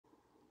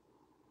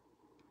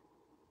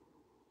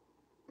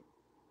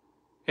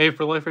Hey,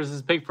 for lifers, this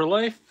is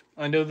Paik4Life.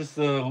 I know this is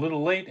a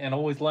little late and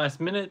always last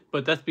minute,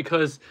 but that's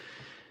because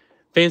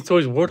Fans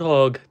Toys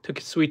Warthog took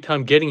his sweet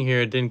time getting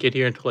here. Didn't get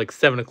here until like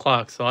 7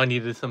 o'clock, so I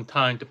needed some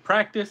time to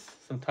practice,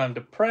 some time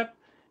to prep,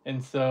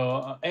 and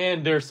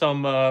and there's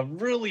some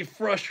really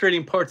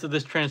frustrating parts of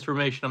this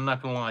transformation. I'm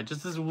not gonna lie,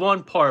 just this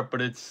one part,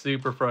 but it's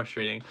super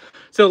frustrating.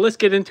 So let's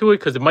get into it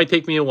because it might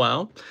take me a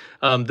while.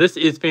 This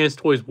is Fans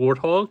Toys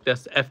Warthog.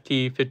 That's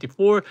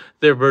FT54,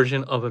 their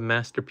version of a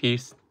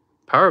masterpiece.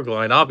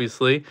 Powerglide,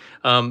 obviously.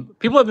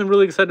 People have been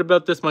really excited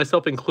about this,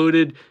 myself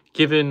included,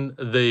 given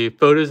the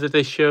photos that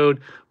they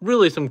showed.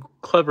 Really some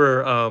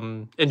clever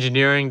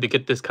engineering to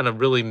get this kind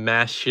of really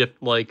mass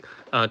shift-like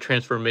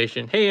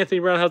transformation. Hey, Anthony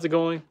Brown, how's it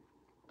going?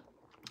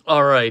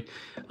 All right.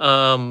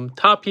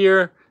 Top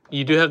here,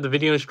 you do have the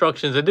video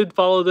instructions. I did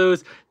follow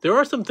those. There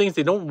are some things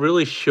they don't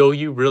really show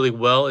you really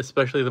well,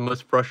 especially the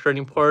most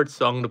frustrating parts.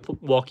 So I'm going to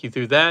walk you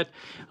through that.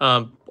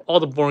 All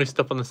the boring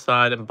stuff on the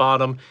side and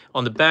bottom.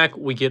 On the back,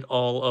 we get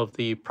all of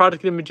the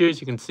product images.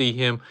 You can see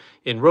him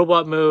in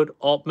robot mode,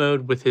 alt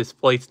mode with his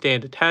flight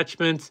stand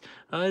attachments.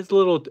 His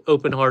little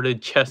open-hearted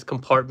chest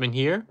compartment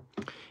here.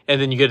 And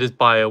then you get his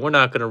bio. We're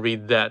not going to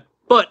read that,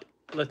 but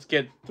let's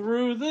get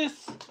through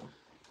this.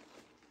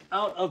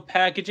 Out of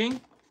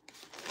packaging,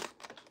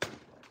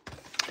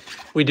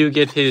 we do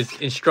get his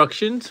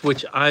instructions,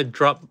 which I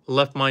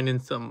left mine in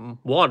some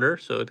water,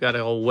 so it got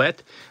all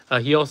wet.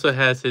 He also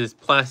has his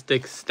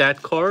plastic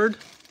stat card,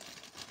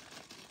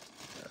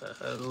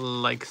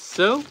 like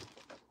so.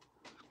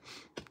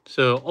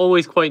 So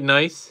always quite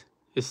nice.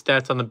 His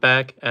stats on the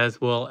back,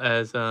 as well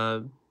as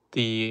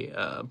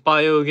the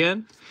bio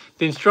again.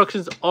 The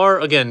instructions are,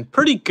 again,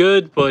 pretty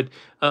good, but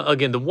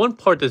again, the one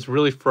part that's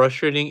really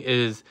frustrating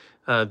is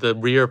the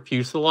rear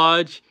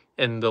fuselage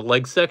and the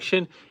leg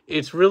section.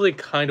 It's really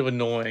kind of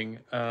annoying.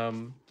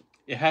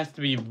 It has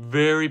to be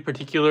very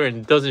particular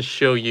and doesn't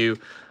show you,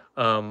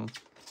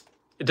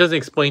 it doesn't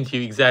explain to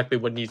you exactly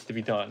what needs to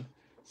be done.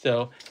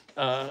 So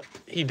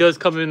he does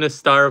come in a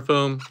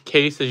styrofoam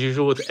case as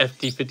usual with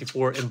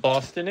FT54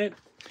 embossed in it.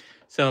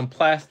 Some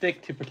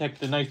plastic to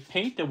protect the nice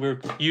paint that we're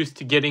used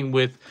to getting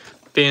with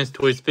Fans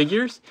Toys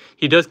figures.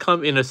 He does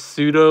come in a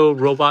pseudo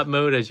robot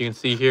mode. As you can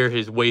see here,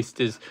 his waist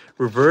is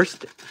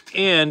reversed,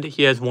 and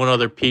he has one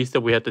other piece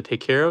that we have to take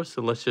care of.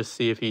 So let's just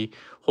see if he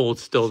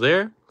holds still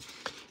there.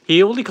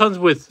 He only comes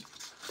with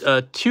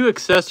 2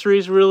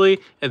 accessories really,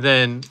 and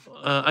then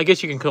I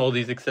guess you can call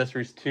these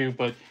accessories too,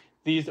 but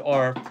these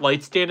are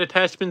flight stand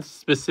attachments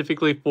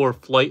specifically for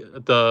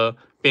the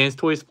Fans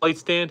Toys flight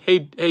stand.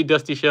 Hey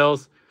Dusty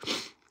Shells.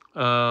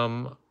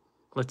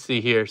 Let's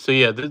see here. So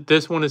yeah,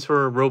 this one is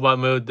for robot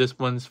mode. This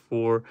one's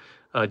for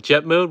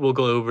jet mode. We'll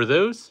go over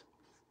those.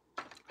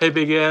 Hey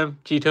Big M,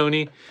 G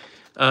Tony.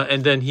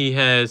 And then he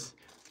has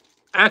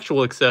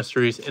actual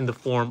accessories in the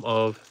form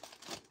of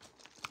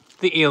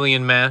the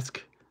alien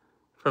mask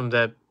from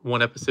that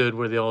one episode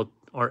where they all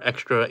are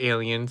extra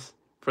aliens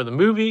for the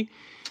movie.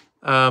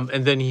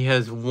 And then he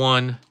has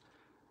one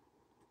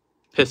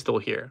pistol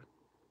here.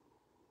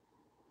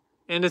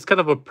 And it's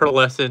kind of a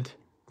pearlescent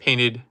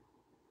painted,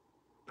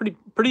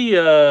 pretty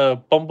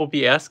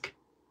Bumblebee-esque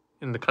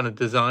in the kind of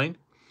design.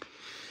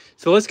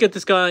 So let's get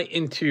this guy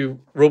into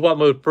robot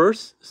mode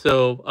first.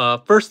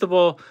 So first of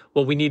all,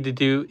 what we need to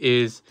do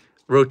is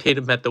rotate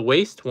him at the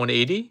waist,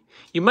 180.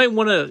 You might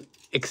want to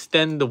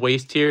extend the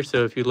waist here.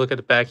 So if you look at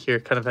the back here,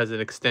 it kind of has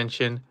an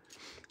extension.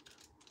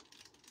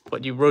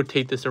 But you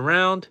rotate this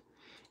around.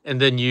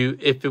 And then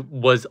if it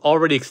was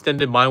already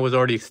extended, mine was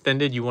already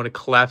extended, you want to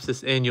collapse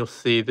this in. You'll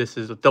see this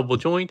is a double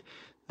joint.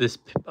 This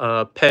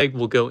peg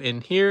will go in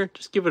here.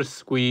 Just give it a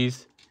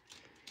squeeze,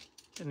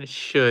 and it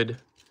should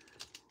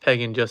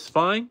peg in just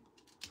fine.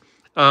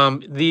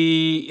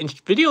 The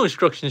video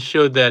instructions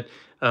showed that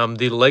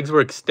the legs were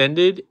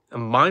extended.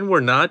 Mine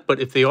were not, but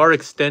if they are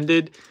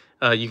extended,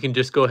 you can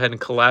just go ahead and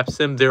collapse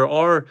them. There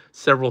are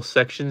several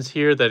sections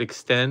here that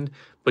extend,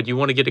 but you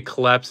want to get it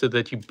collapsed so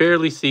that you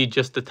barely see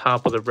just the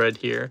top of the red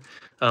here.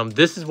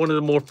 This is one of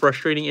the more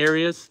frustrating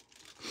areas,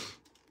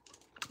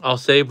 I'll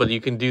say, but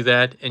you can do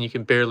that and you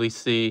can barely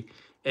see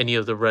any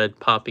of the red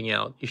popping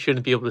out. You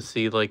shouldn't be able to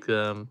see like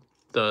the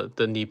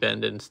knee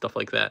bend and stuff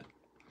like that.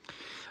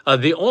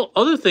 The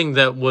other thing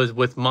that was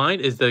with mine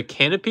is the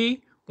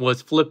canopy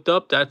was flipped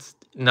up. That's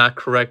not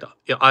correct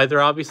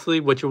either, obviously.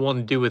 What you want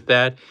to do with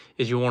that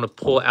is you want to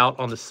pull out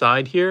on the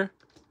side here,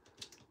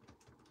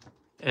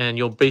 and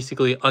you'll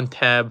basically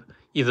untab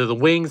either the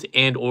wings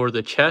and or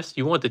the chest.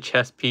 You want the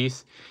chest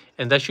piece,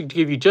 and that should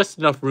give you just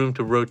enough room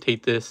to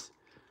rotate this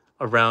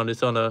around.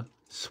 It's on a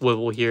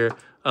swivel here.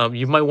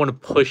 You might want to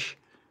push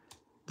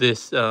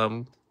this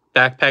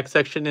backpack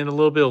section in a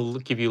little bit. It'll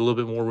give you a little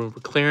bit more room for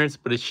clearance,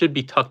 but it should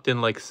be tucked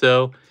in like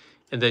so,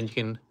 and then you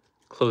can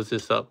close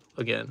this up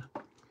again.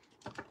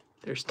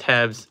 There's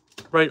tabs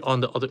right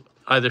on the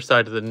either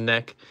side of the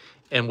neck,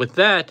 and with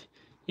that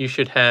you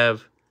should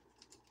have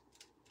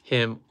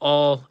him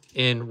all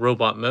in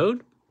robot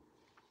mode.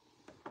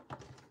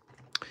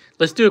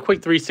 Let's do a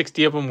quick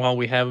 360 of him while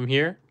we have him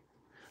here.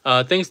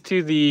 Thanks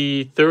to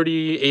the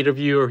 38 of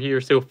you are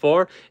here so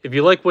far. If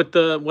you like what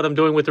I'm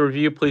doing with the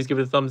review, please give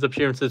it a thumbs up,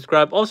 share, and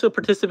subscribe. Also,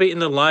 participate in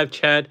the live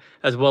chat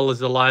as well as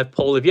the live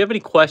poll. If you have any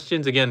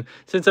questions, again,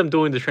 since I'm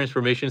doing the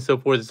transformation and so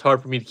forth, it's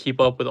hard for me to keep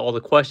up with all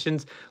the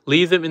questions.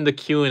 Leave them in the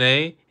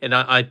Q&A, and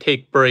I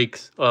take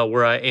breaks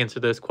where I answer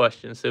those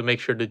questions. So make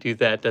sure to do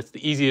that. That's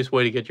the easiest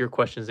way to get your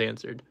questions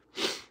answered.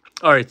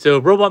 All right, so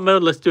robot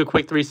mode, let's do a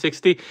quick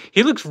 360.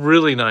 He looks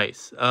really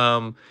nice.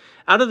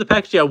 Out of the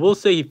package, I will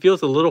say he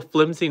feels a little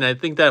flimsy, and I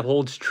think that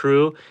holds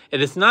true.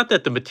 And it's not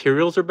that the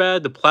materials are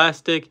bad. The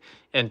plastic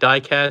and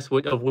die cast,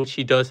 of which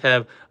he does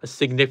have a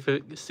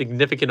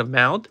significant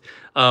amount,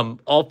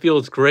 all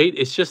feels great.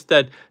 It's just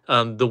that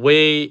the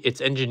way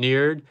it's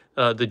engineered,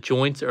 the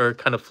joints are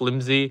kind of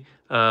flimsy.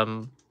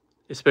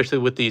 Especially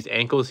with these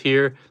ankles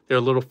here, they're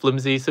a little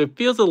flimsy. So it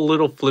feels a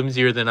little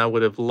flimsier than I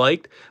would have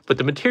liked, but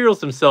the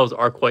materials themselves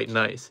are quite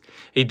nice.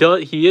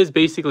 He is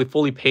basically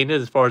fully painted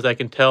as far as I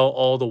can tell.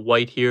 All the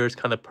white here is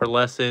kind of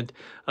pearlescent.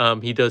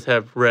 He does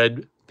have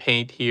red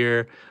paint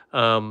here,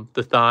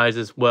 the thighs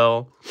as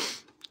well.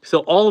 So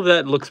all of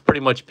that looks pretty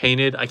much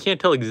painted. I can't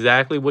tell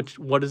exactly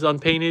what is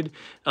unpainted.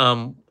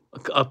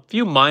 A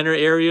few minor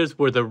areas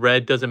where the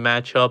red doesn't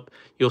match up.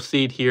 You'll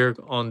see it here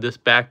on this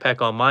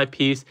backpack on my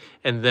piece,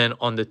 and then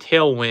on the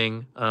tail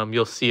wing,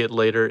 you'll see it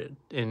later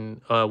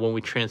in when we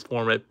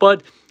transform it.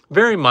 But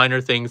very minor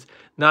things,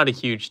 not a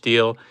huge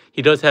deal.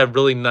 He does have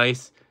really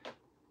nice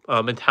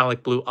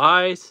metallic blue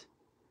eyes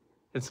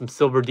and some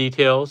silver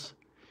details.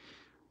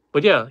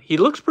 But yeah, he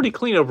looks pretty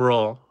clean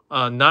overall.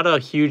 Not a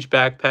huge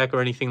backpack or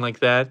anything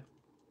like that.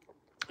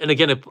 And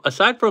again,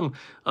 aside from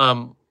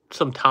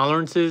some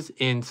tolerances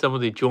in some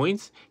of the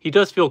joints, he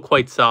does feel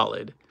quite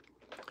solid.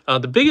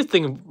 The biggest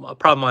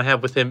problem I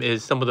have with him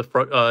is some of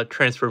the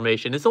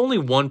transformation. It's only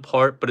one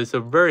part, but it's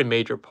a very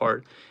major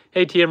part.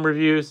 Hey, TM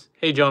Reviews.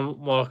 Hey, John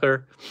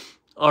Walker.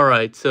 All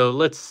right, so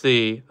let's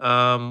see.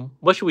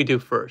 What should we do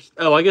first?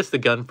 Oh, I guess the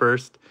gun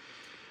first.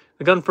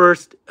 The gun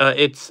first,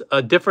 it's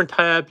a different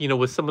tab. You know,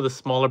 with some of the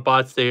smaller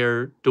bots, they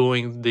are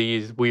doing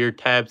these weird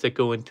tabs that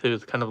go into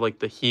kind of like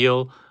the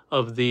heel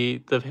of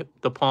the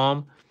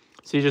palm.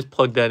 So you just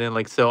plug that in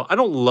like so. I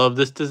don't love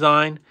this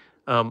design.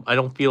 I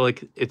don't feel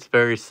like it's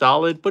very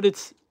solid, but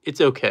it's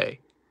okay.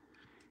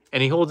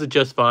 And he holds it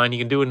just fine. You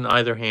can do it in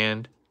either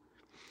hand.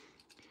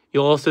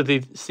 You'll also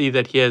see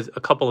that he has a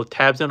couple of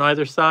tabs on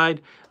either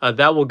side.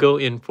 That will go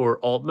in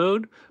for alt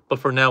mode, but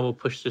for now we'll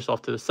push this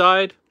off to the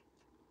side.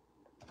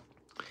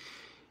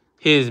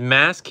 His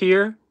mask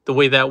here, the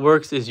way that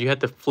works is you have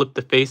to flip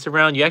the face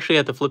around. You actually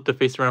have to flip the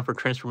face around for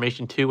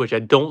transformation too, which I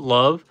don't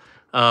love.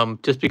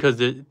 Just because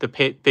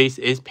the face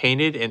is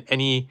painted, and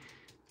any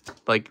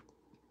like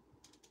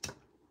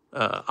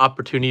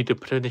opportunity to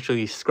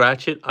potentially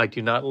scratch it, I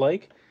do not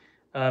like.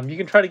 You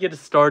can try to get it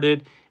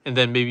started and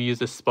then maybe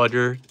use a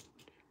spudger,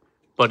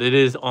 but it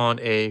is on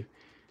a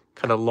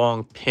kind of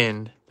long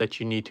pin that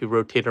you need to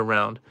rotate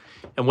around.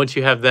 And once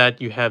you have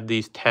that, you have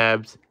these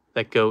tabs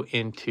that go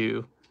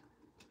into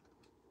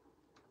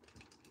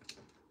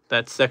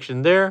that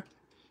section there,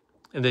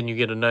 and then you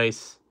get a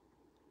nice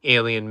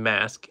alien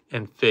mask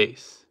and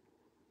face.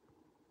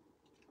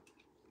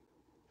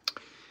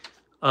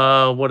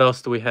 What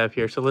else do we have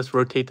here? So let's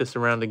rotate this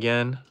around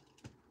again.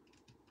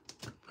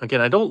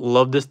 Again, I don't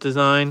love this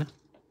design,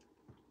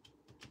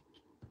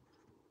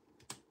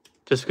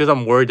 just because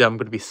I'm worried that I'm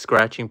going to be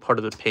scratching part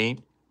of the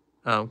paint.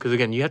 Because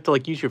again, you have to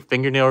like use your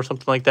fingernail or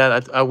something like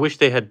that. I wish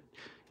they had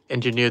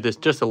engineered this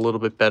just a little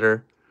bit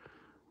better.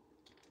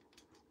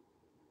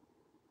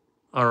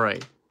 All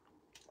right.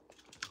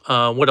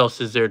 What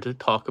else is there to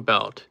talk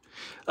about?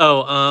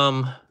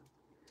 Oh,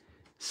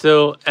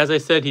 so as I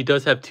said, he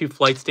does have two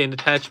flight stand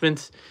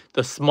attachments.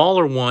 The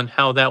smaller one,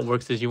 how that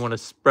works is you want to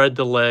spread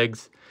the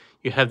legs.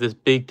 You have this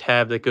big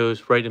tab that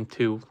goes right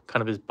into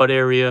kind of his butt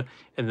area.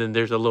 And then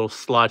there's a little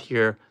slot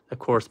here that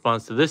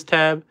corresponds to this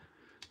tab.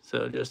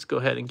 So just go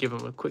ahead and give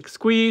him a quick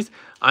squeeze.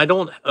 I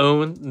don't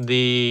own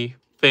the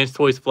Fans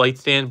Toys flight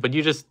stand, but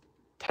you just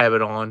tab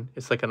it on.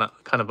 It's like a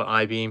kind of an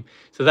I-beam.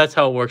 So that's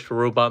how it works for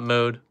robot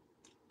mode.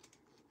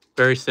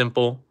 Very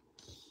simple.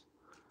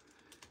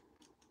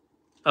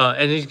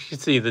 And as you can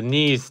see, the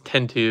knees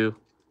tend to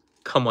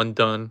come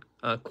undone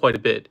quite a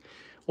bit.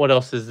 What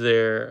else is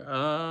there?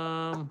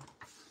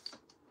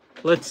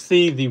 Let's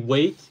see the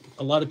weight.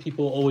 A lot of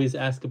people always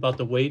ask about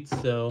the weight.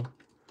 So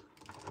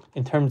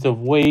in terms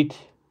of weight,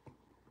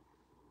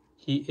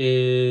 he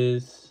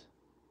is,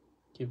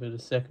 give it a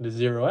second to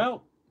zero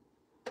out.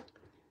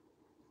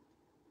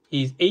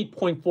 He's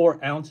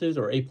 8.4 ounces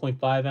or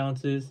 8.5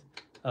 ounces,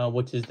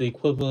 which is the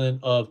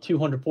equivalent of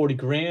 240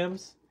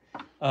 grams.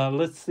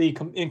 Let's see,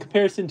 in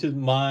comparison to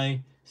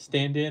my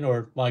stand-in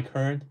or my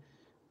current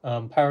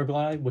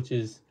Powerglide, which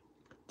is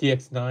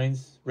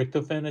DX9's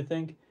Richtofen, I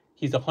think,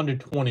 he's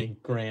 120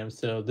 grams.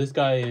 So this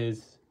guy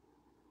is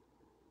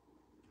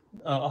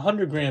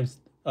 100 grams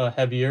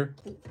heavier.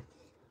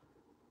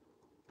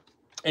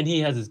 And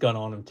he has his gun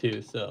on him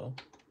too, so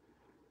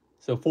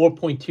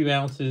 4.2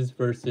 ounces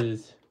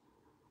versus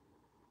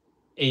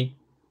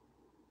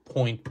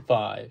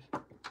 8.5.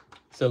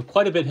 So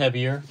quite a bit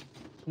heavier.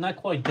 Not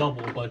quite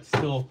double, but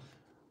still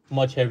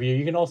much heavier.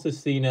 You can also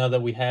see now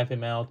that we have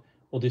him out,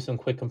 we'll do some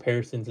quick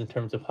comparisons in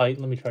terms of height.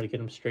 Let me try to get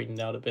him straightened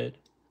out a bit.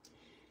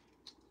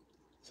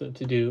 So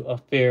to do a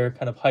fair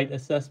kind of height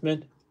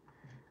assessment.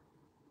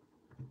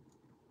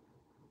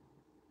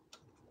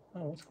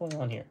 Oh, what's going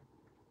on here?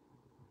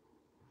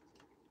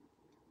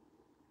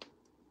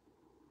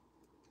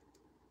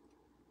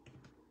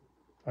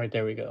 All right,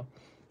 there we go.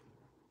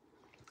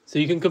 So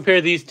you can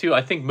compare these two.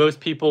 I think most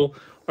people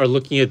are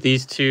looking at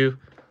these two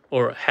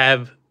or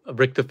have a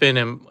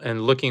Richtofen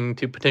and looking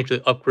to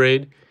potentially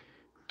upgrade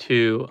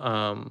to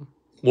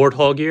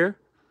Warthog gear.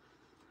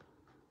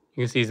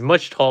 You can see he's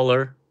much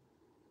taller.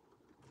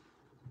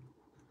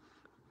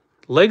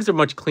 Legs are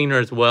much cleaner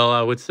as well,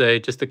 I would say,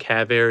 just the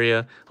calf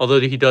area, although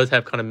he does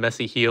have kind of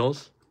messy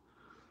heels.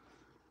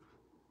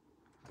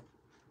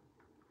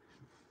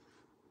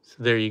 So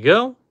there you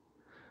go.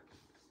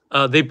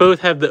 They both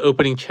have the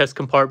opening chest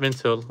compartment,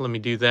 so let me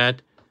do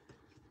that.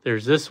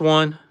 There's this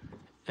one,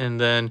 and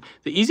then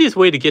the easiest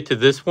way to get to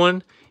this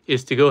one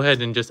is to go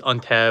ahead and just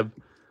untab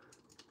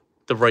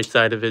the right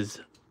side of his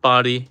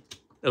body,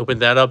 open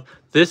that up.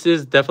 This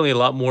is definitely a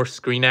lot more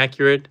screen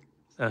accurate.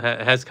 It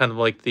has kind of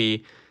like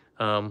the,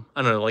 I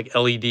don't know, like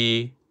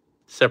LED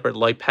separate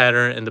light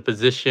pattern, and the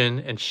position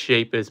and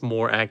shape is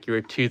more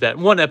accurate to that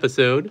one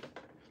episode.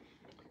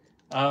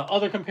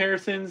 Other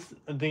comparisons,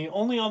 the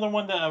only other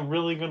one that I'm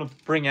really going to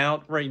bring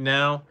out right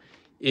now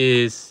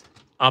is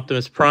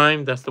Optimus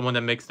Prime. That's the one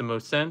that makes the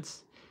most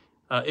sense.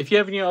 If you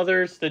have any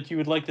others that you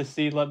would like to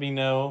see, let me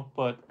know.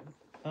 But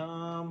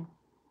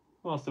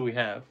what else do we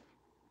have?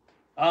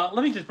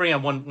 Let me just bring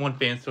out one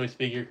Fans Toys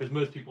figure because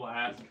most people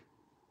ask.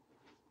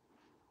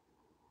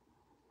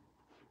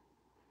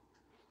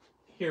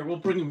 Here, we'll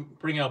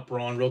bring out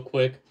Brawn real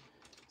quick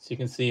so you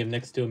can see him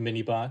next to a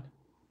mini bot.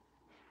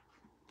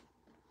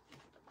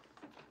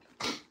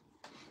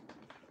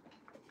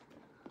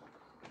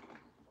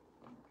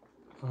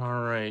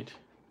 All right.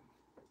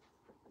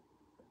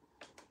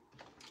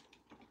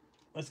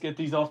 Let's get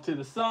these off to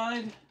the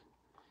side.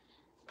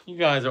 You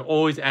guys are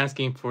always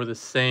asking for the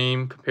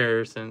same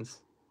comparisons.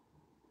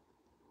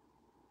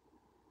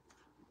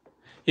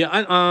 Yeah,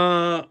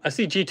 I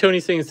see G Tony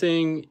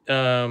saying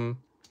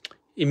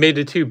he made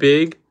it too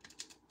big.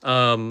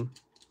 I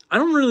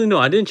don't really know.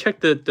 I didn't check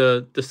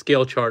the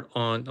scale chart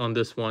on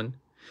this one.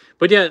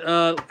 But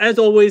yeah, as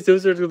always,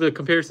 those are the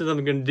comparisons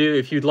I'm going to do.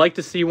 If you'd like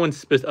to see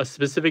a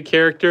specific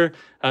character,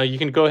 you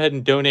can go ahead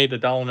and donate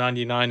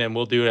 $1.99, and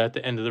we'll do it at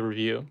the end of the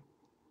review.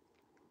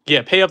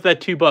 Yeah, pay up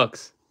that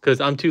 $2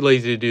 because I'm too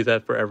lazy to do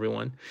that for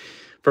everyone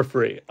for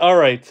free. All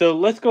right, so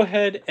let's go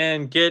ahead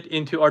and get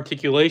into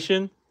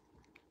articulation.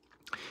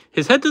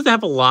 His head doesn't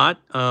have a lot.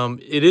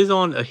 It is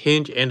on a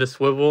hinge and a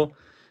swivel.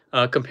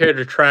 Compared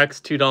to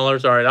Trax,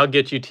 $2. All right, I'll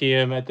get you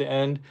TM at the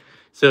end.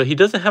 So he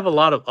doesn't have a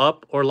lot of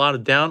up or a lot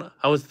of down.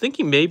 I was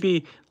thinking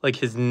maybe like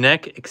his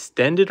neck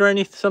extended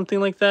or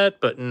something like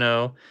that, but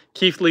no.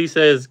 Keith Lee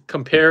says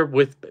compare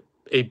with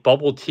a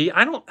bubble tee.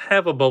 I don't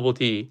have a bubble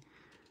tee.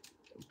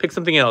 Pick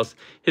something else.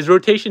 His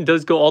rotation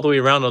does go all the way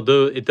around,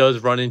 although it does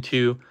run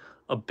into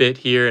a bit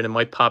here and it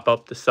might pop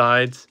up the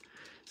sides.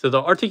 So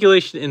the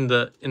articulation in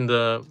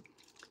the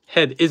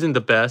head isn't the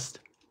best.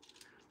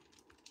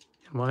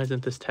 And why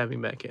isn't this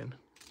tabbing back in?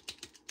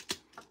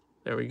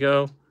 There we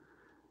go.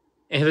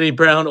 Anthony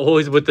Brown,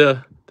 always with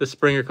the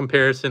Springer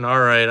comparison. All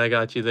right, I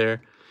got you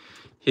there.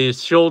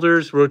 His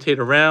shoulders rotate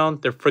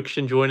around. They're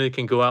friction jointed,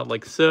 can go out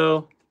like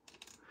so.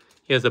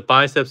 He has a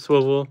bicep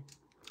swivel.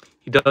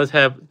 He does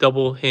have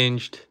double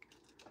hinged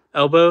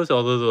elbows,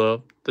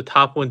 although the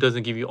top one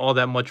doesn't give you all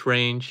that much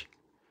range.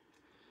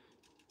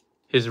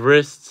 His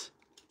wrists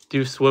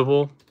do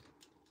swivel.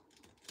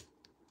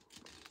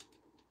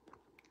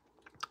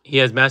 He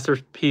has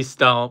masterpiece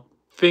style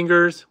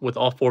fingers with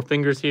all 4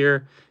 fingers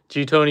here.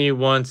 G Tony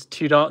wants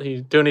 $2.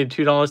 He donated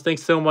 $2.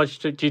 Thanks so much,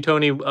 G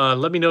Tony.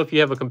 Let me know if you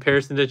have a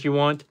comparison that you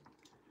want.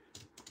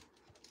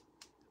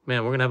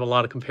 Man, we're gonna have a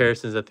lot of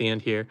comparisons at the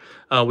end here.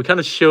 We kind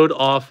of showed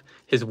off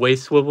his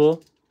waist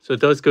swivel, so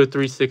it does go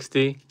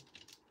 360.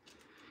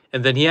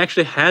 And then he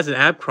actually has an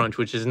ab crunch,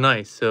 which is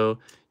nice. So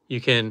you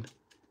can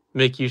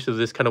make use of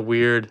this kind of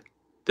weird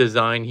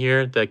design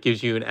here that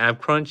gives you an ab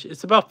crunch.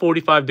 It's about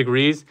 45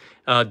 degrees.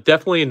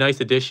 Definitely a nice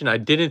addition. I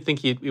didn't think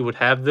he would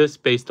have this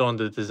based on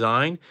the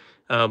design.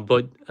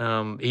 But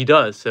he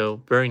does,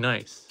 so very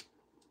nice.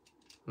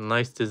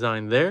 Nice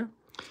design there.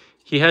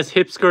 He has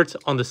hip skirts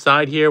on the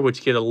side here,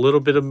 which get a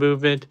little bit of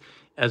movement,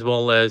 as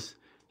well as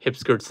hip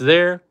skirts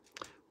there.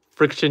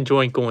 Friction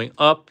joint going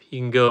up. He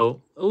can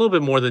go a little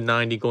bit more than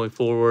 90 going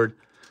forward.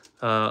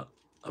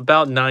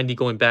 About 90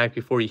 going back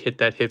before you hit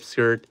that hip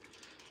skirt.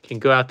 Can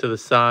go out to the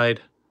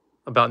side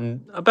about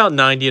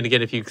 90. And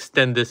again, if you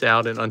extend this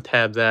out and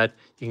untab that,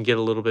 you can get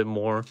a little bit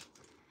more.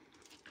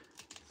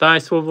 Thigh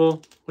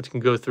swivel, which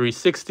can go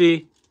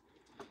 360.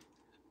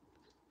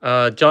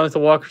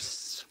 Jonathan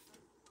Walker's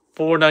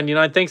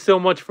 $4.99. Thanks so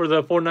much for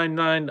the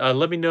 $4.99.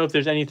 Let me know if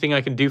there's anything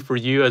I can do for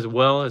you as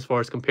well as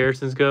far as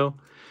comparisons go.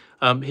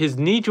 His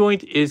knee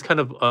joint is kind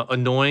of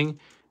annoying.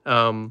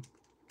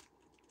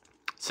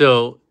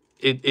 So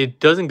it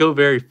doesn't go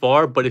very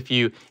far, but if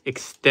you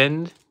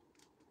extend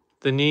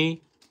the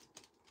knee,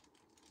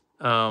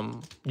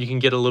 you can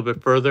get a little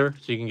bit further.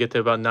 So you can get to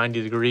about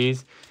 90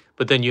 degrees,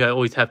 but then you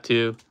always have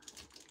to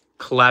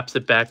collapse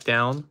it back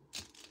down,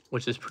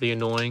 which is pretty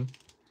annoying.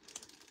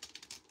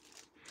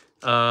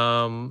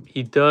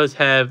 He does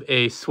have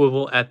a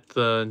swivel at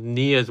the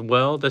knee as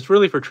well. That's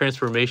really for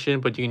transformation,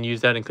 but you can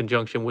use that in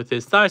conjunction with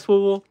his thigh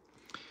swivel.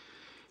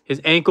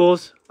 His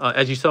ankles,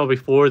 as you saw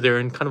before, they're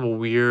in kind of a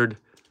weird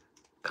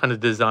kind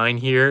of design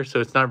here. So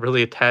it's not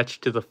really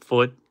attached to the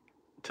foot.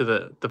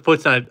 The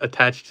foot's not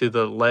attached to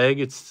the leg.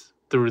 It's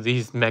through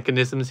these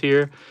mechanisms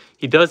here.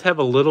 He does have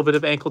a little bit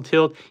of ankle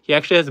tilt. He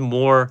actually has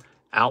more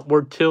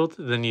outward tilt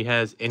than he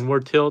has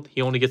inward tilt.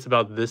 He only gets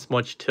about this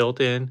much tilt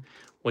in,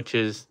 which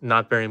is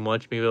not very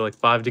much, maybe like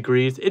 5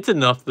 degrees. It's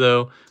enough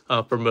though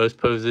for most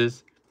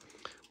poses.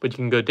 But you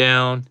can go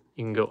down,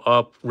 you can go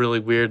up really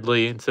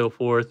weirdly and so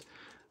forth.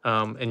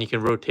 And you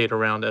can rotate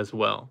around as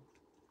well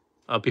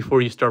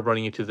before you start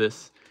running into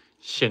this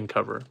shin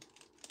cover.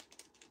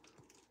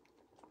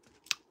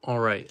 All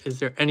right, is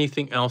there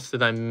anything else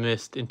that I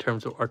missed in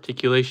terms of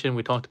articulation?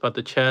 We talked about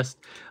the chest.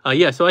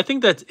 Yeah, so I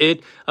think that's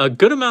it. A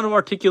good amount of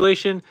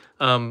articulation.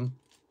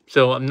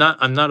 So I'm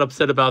not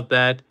upset about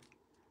that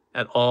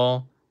at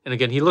all. And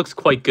again, he looks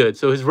quite good.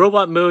 So his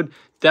robot mode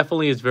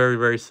definitely is very,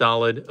 very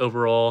solid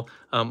overall.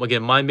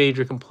 Again, my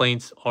major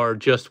complaints are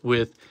just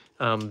with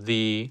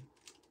the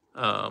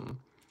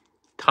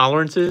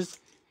tolerances.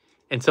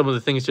 And some of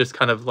the things just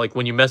kind of like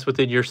when you mess with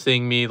it, you're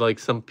seeing me like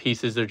some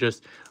pieces are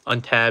just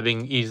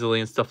untabbing easily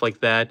and stuff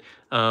like that.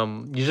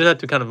 You just have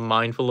to kind of be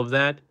mindful of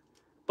that.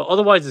 But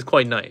otherwise, it's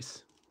quite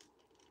nice.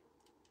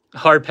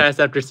 Hard pass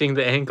after seeing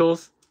the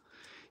ankles.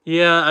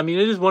 Yeah, I mean,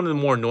 it is one of the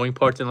more annoying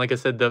parts. And like I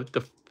said,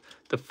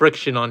 the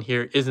friction on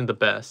here isn't the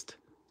best.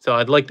 So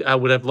I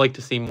would have liked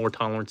to see more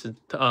tolerances,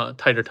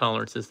 tighter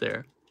tolerances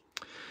there.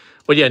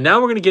 But yeah, now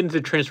we're going to get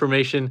into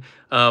transformation.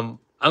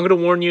 I'm going to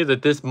warn you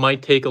that this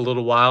might take a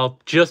little while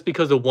just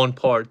because of one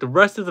part. The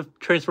rest of the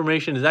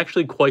transformation is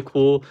actually quite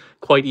cool,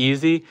 quite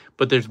easy,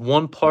 but there's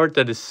one part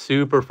that is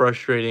super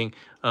frustrating.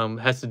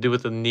 Has to do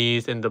with the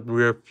knees and the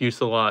rear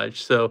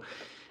fuselage. So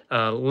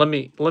let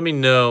me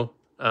know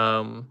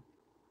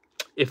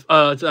if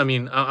I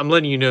mean I'm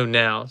letting you know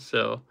now.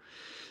 So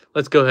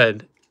let's go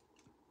ahead.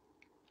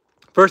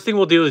 First thing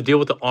we'll do is deal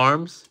with the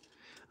arms.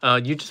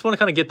 You just want to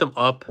kind of get them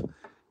up.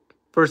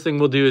 First thing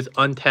we'll do is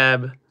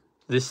untab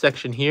this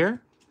section here.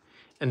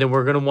 And then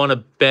we're going to want to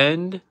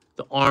bend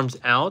the arms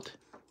out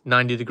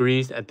 90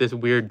 degrees at this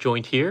weird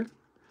joint here.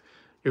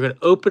 You're going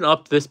to open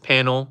up this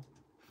panel,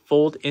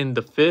 fold in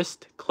the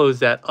fist, close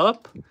that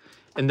up.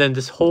 And then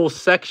this whole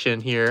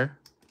section here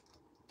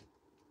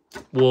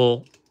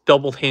will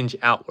double hinge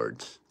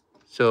outwards.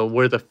 So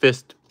where the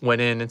fist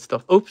went in and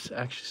stuff. Oops,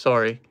 actually,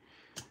 sorry.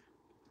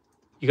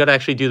 You got to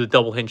actually do the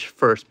double hinge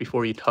first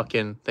before you tuck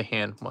in the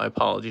hand. My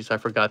apologies. I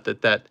forgot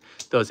that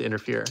does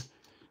interfere.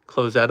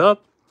 Close that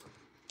up.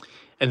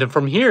 And then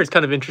from here, it's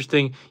kind of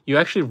interesting. You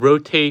actually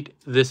rotate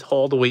this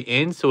all the way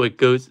in so it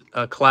goes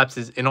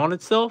collapses in on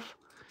itself.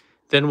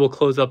 Then we'll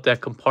close up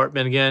that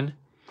compartment again.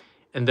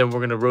 And then we're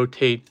going to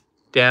rotate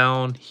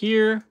down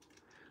here.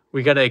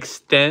 We got to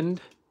extend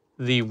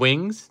the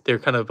wings. They're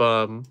kind of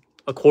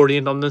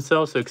accordioned on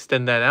themselves, so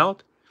extend that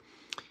out.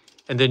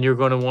 And then you're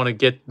going to want to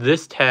get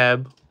this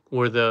tab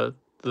where the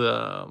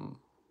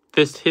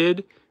fist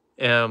hid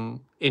in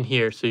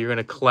here. So you're going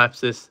to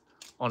collapse this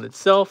on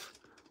itself,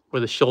 where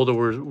the shoulder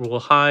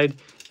will hide,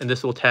 and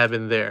this will tab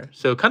in there.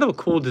 So kind of a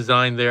cool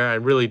design there. I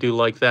really do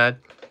like that.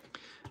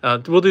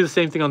 We'll do the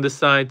same thing on this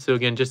side. So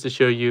again, just to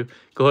show you,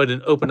 go ahead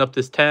and open up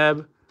this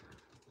tab,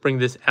 bring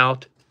this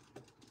out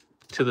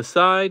to the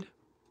side,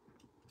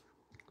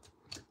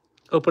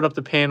 open up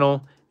the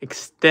panel,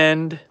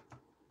 extend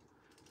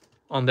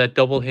on that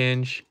double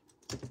hinge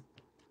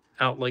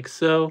out like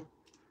so,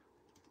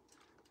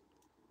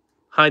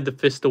 hide the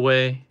fist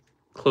away,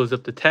 close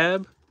up the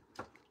tab.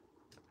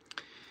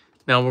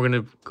 Now we're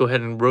going to go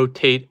ahead and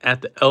rotate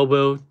at the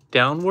elbow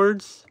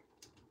downwards.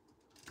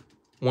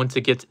 Once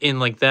it gets in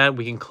like that,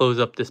 we can close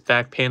up this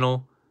back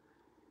panel.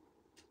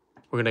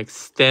 We're going to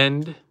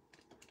extend,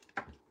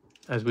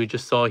 as we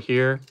just saw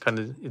here, kind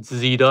of it's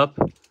Z'd up.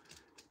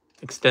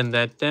 Extend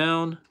that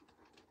down.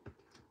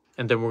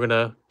 And then we're going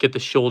to get the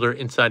shoulder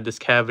inside this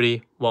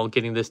cavity while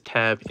getting this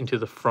tab into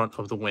the front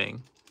of the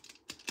wing.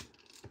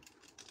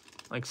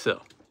 Like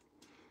so.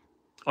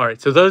 All right,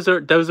 so those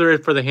are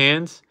it for the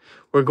hands.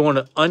 We're going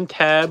to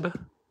untab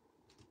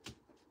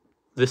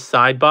this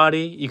side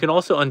body. You can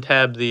also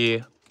untab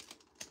the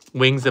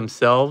wings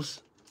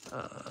themselves,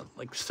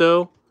 like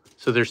so.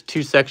 So there's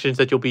two layers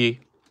that you'll be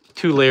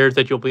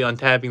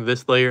untabbing,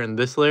 this layer and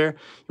this layer.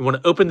 You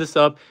want to open this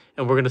up,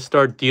 and we're going to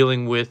start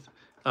dealing with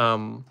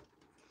the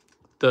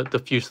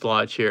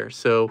fuselage here.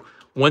 So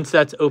once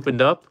that's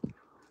opened up,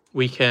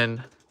 we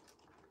can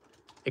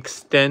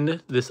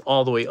extend this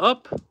all the way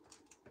up,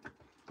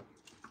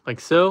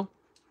 like so.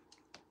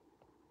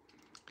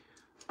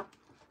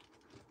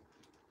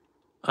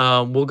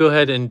 We'll go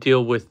ahead and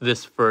deal with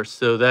this first.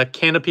 So that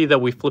canopy that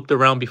we flipped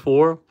around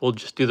before, we'll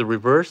just do the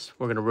reverse.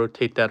 We're going to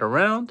rotate that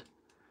around.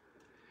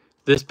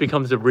 This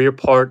becomes the rear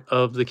part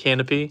of the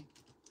canopy.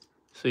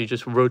 So you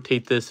just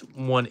rotate this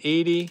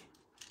 180.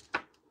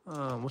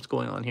 What's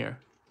going on here?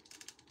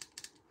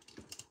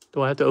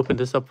 Do I have to open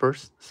this up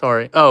first?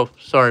 Sorry. Oh,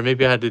 sorry.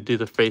 Maybe I had to do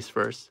the face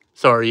first.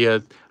 Sorry. Yeah,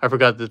 I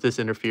forgot that this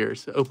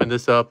interferes. Open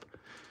this up.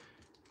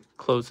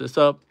 Close this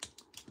up.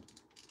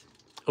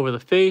 Over the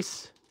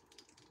face.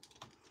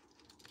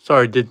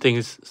 Sorry, did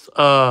things...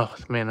 Oh,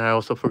 man, I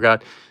also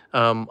forgot.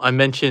 I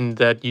mentioned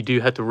that you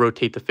do have to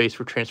rotate the face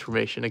for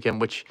transformation again,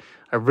 which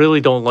I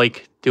really don't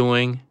like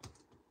doing.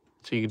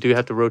 So you do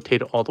have to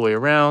rotate it all the way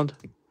around.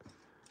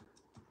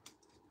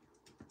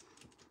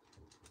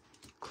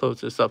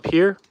 Close this up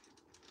here.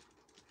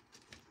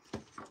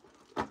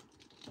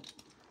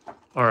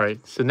 All right,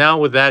 so now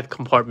with that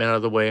compartment out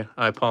of the way,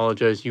 I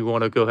apologize. You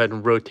want to go ahead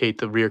and rotate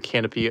the rear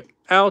canopy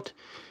out,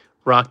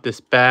 rock this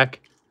back,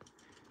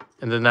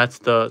 and then that's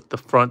the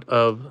front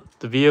of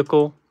the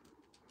vehicle.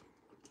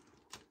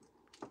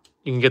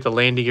 You can get the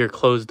landing gear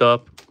closed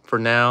up for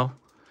now,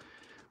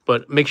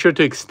 but make sure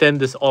to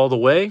extend this all the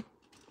way.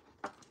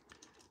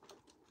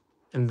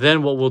 And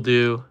then what we'll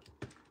do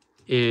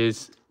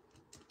is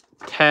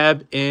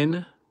tab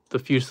in the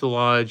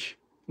fuselage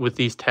with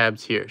these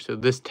tabs here. So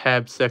this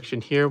tab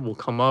section here will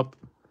come up,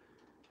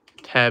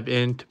 tab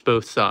into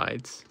both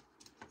sides.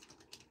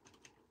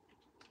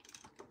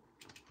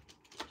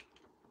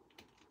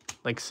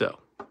 Like so.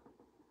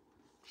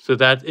 So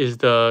that is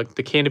the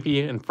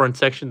canopy and front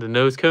section, the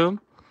nose cone.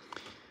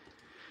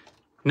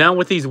 Now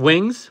with these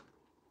wings,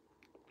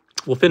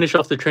 we'll finish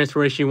off the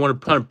transformation. You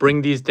want to kind of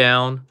bring these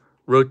down,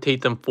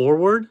 rotate them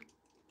forward,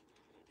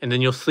 and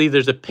then you'll see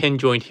there's a pin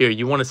joint here.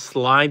 You want to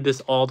slide this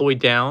all the way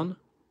down.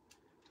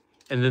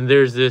 And then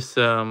there's this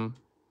panel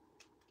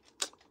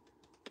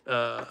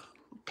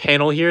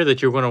here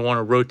that you're going to want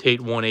to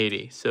rotate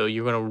 180. So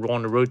you're going to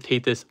want to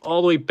rotate this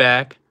all the way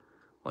back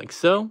like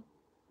so.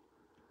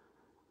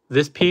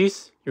 This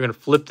piece, you're going to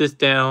flip this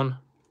down,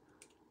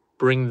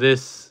 bring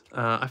this,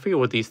 I forget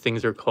what these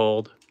things are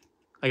called.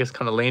 I guess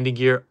kind of landing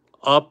gear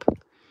up.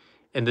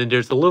 And then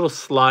there's a little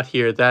slot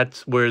here.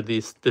 That's where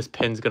this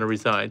pin's going to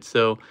reside.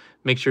 So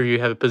make sure you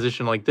have a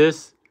position like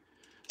this.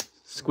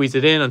 Squeeze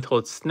it in until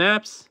it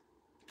snaps.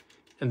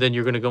 And then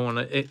you're going to go on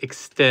to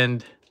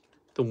extend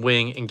the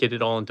wing and get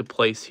it all into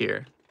place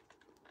here.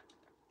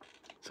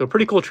 So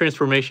pretty cool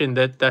transformation.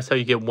 That's how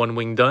you get one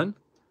wing done.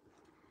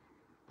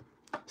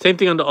 Same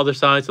thing on the other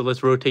side. So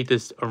let's rotate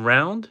this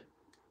around.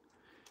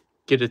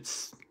 Get it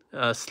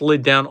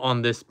slid down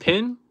on this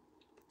pin.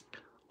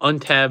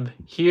 Untab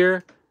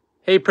here.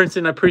 Hey,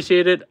 Princeton, I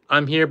appreciate it.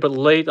 I'm here, but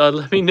late.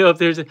 Let me know if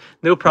there's...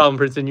 No problem,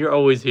 Princeton. You're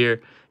always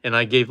here. And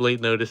I gave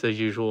late notice as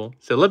usual.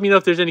 So let me know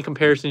if there's any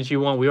comparisons you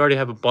want. We already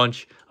have a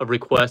bunch of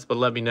requests, but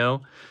let me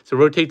know. So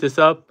rotate this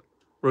up,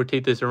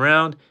 rotate this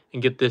around,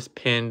 and get this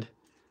pinned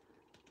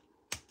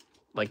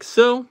like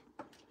so.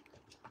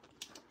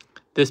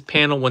 This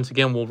panel, once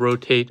again, will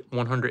rotate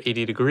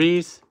 180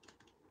 degrees.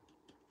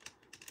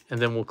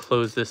 And then we'll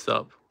close this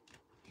up.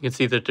 You can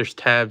see that there's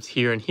tabs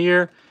here and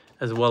here,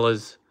 as well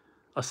as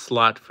a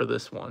slot for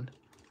this one.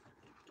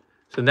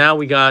 So now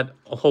we got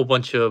a whole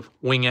bunch of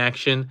wing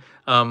action.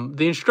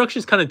 The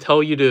instructions kind of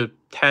tell you to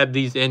tab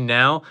these in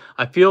now.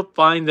 I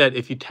find that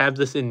if you tab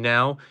this in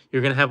now,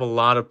 you're going to have a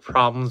lot of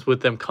problems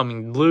with them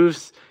coming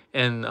loose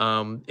and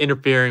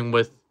interfering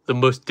with the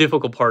most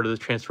difficult part of the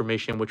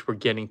transformation, which we're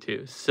getting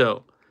to.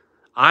 So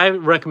I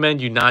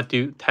recommend you not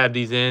tab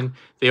these in.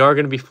 They are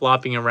going to be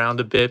flopping around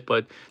a bit,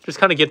 but just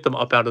kind of get them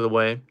up out of the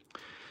way.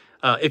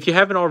 If you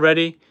haven't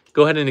already,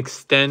 go ahead and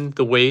extend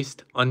the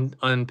waist,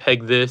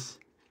 unpeg this,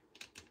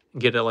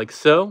 and get it like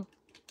so.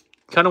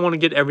 Kind of want to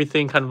get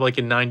everything kind of like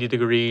in 90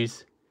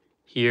 degrees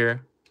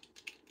here.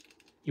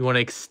 You want to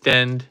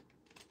extend,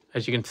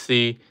 as you can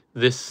see,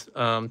 this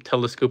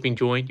telescoping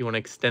joint. You want to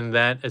extend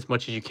that as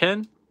much as you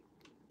can.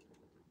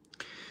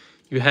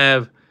 You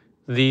have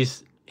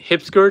these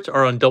hip skirts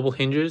are on double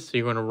hinges, so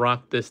you're going to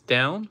rock this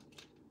down.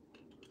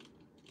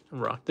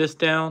 Rock this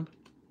down.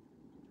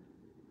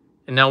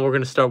 And now we're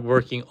going to start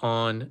working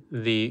on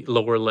the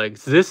lower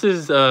legs. This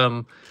is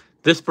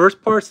this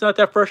first part's not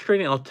that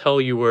frustrating. I'll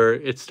tell you where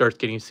it starts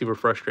getting super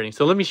frustrating.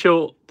 So let me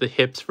show the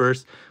hips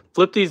first.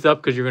 Flip these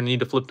up because you're going to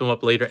need to flip them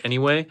up later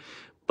anyway.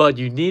 But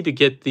you need to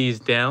get these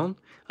down.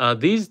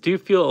 These do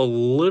feel a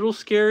little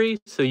scary.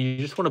 So you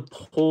just want to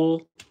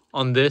pull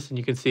on this. And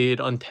you can see it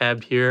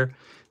untabbed here.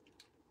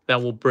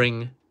 That will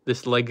bring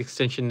this leg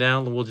extension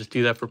down. And we'll just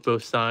do that for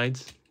both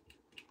sides.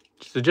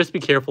 So just be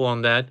careful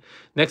on that.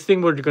 Next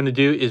thing we're going to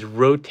do is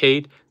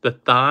rotate the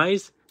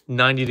thighs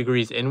 90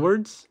 degrees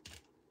inwards.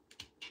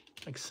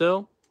 Like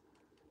so.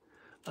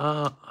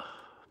 It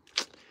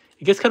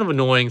gets kind of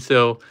annoying.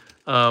 So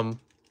the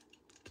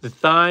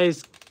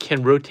thighs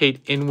can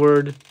rotate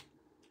inward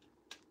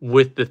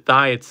with the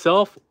thigh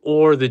itself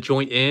or the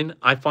joint in.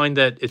 I find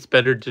that it's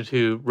better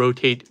to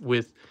rotate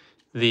with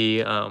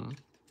the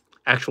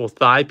actual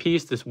thigh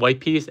piece, this white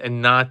piece,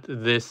 and not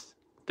this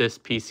this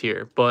piece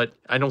here, but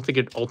I don't think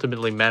it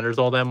ultimately matters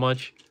all that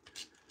much.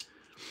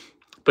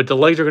 But the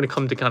legs are going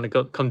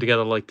to come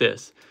together like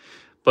this.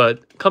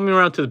 But coming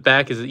around to the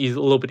back is a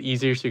little bit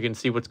easier, so you can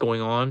see what's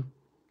going on.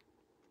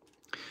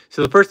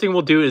 So the first thing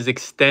we'll do is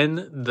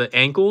extend the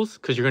ankles,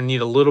 because you're going to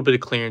need a little bit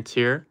of clearance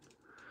here.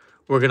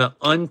 We're going to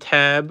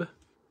untab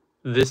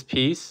this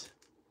piece.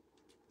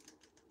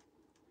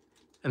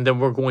 And then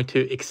we're going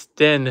to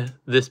extend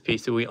this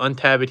piece. So we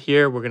untab it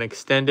here. We're going to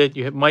extend it.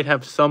 You might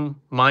have some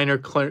minor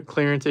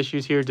clearance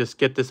issues here. Just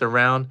get this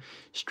around,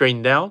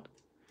 straightened out.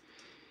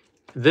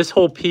 This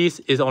whole piece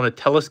is on a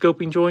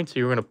telescoping joint. So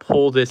you're going to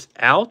pull this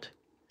out,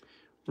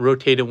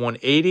 rotate it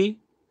 180.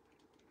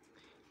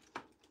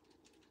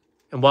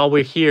 And while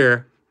we're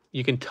here,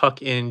 you can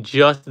tuck in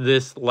just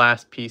this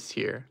last piece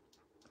here.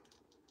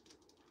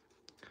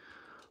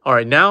 All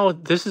right, now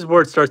this is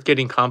where it starts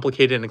getting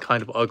complicated and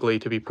kind of ugly,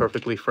 to be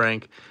perfectly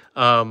frank.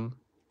 So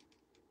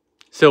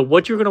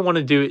what you're going to want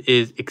to do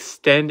is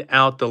extend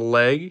out the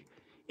leg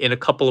in a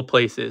couple of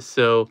places.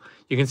 So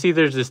you can see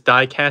there's this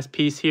die cast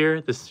piece here,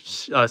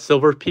 this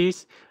silver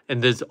piece,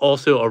 and there's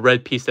also a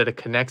red piece that it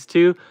connects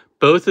to.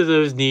 Both of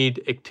those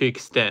need to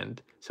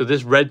extend. So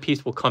this red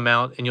piece will come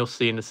out, and you'll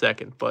see in a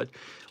second. But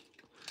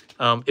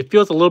it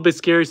feels a little bit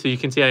scary, so you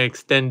can see I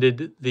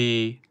extended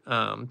the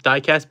die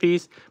cast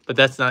piece, but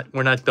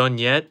we're not done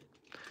yet.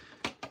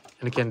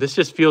 And again, this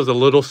just feels a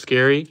little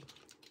scary.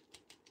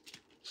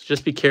 So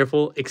just be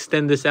careful.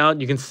 Extend this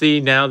out. You can see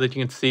now that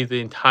you can see the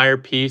entire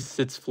piece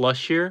sits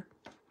flush here.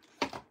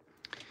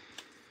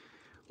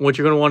 What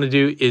you're going to want to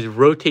do is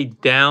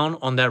rotate down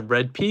on that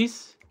red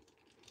piece,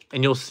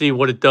 and you'll see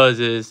what it does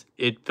is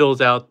it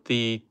fills out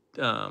the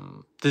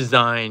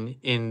design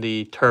in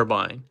the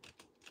turbine,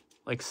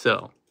 like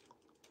so.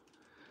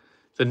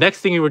 The next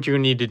thing what you're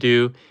going to need to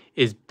do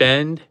is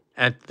bend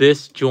at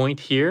this joint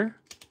here.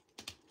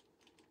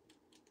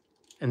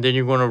 And then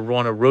you're going to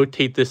want to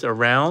rotate this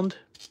around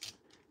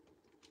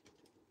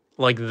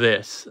like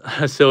this.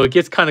 So it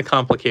gets kind of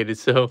complicated.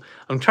 So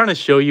I'm trying to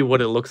show you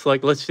what it looks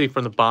like. Let's see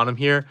from the bottom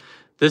here.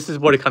 This is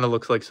what it kind of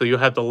looks like. So you'll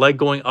have the leg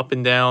going up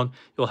and down.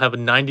 You'll have a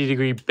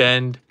 90-degree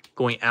bend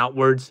going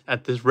outwards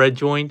at this red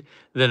joint.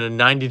 Then a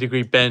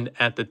 90-degree bend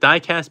at the die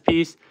cast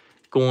piece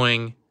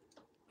going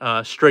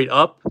straight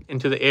up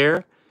into the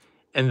air.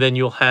 And then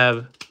you'll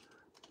have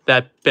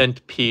that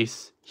bent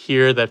piece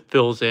here that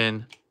fills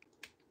in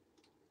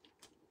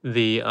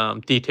the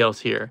details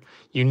here.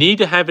 You need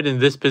to have it in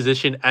this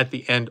position at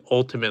the end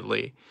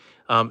ultimately.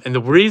 And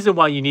the reason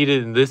why you need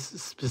it in this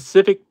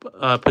specific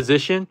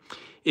position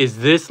is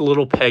this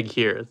little peg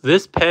here.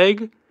 This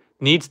peg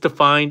needs to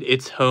find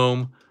its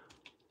home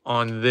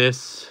on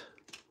this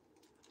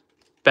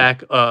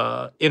back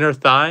inner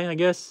thigh, I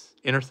guess.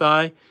 Inner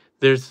thigh.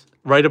 There's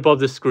right above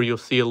the screw, you'll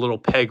see a little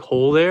peg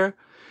hole there.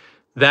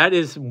 That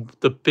is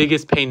the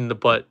biggest pain in the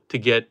butt to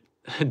get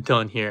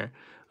done here.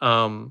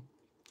 So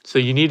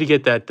you need to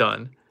get that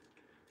done.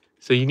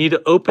 So you need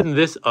to open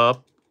this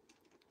up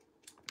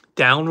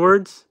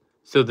downwards.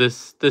 So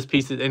this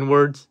piece is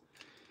inwards.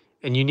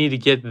 And you need to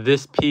get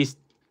this piece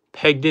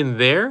pegged in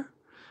there.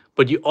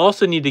 But you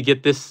also need to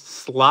get this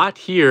slot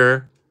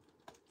here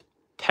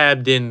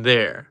tabbed in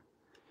there.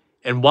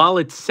 And while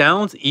it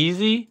sounds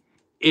easy,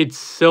 it's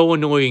so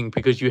annoying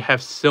because you have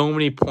so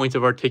many points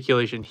of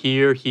articulation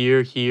here,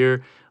 here,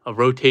 here, a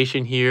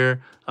rotation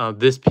here,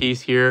 this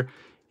piece here.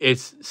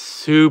 It's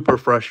super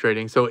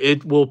frustrating. So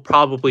it will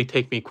probably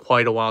take me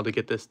quite a while to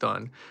get this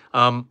done.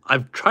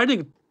 I've tried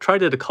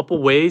it a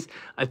couple ways.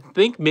 I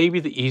think maybe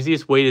the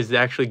easiest way is to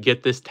actually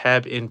get this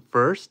tab in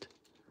first,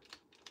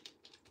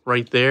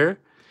 right there,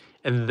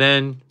 and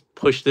then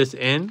push this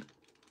in.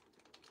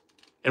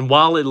 And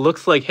while it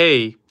looks like,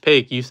 hey,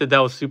 Paik, you said that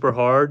was super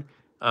hard,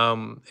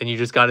 and you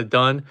just got it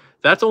done,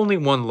 that's only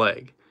one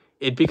leg.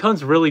 It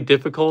becomes really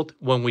difficult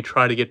when we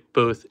try to get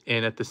both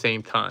in at the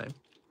same time.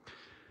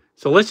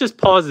 So let's just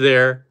pause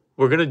there.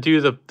 We're going to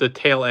do the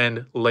tail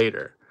end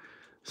later.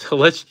 So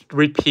let's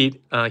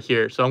repeat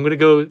here. So I'm going to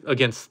go,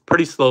 again,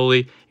 pretty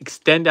slowly.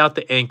 Extend out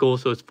the ankle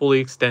so it's fully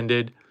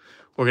extended.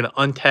 We're going to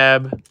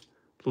untab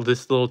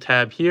this little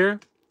tab here.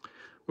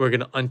 We're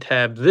going to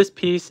untab this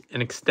piece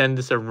and extend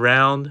this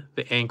around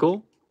the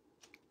ankle.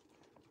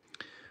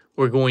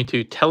 We're going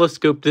to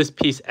telescope this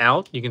piece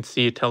out. You can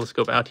see a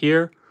telescope out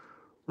here.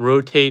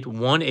 Rotate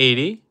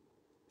 180.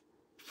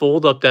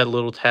 Fold up that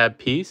little tab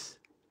piece.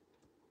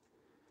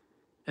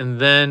 And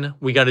then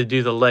we got to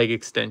do the leg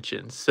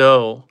extension.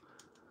 So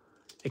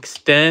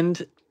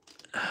extend.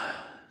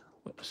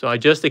 So I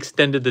just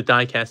extended the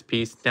die cast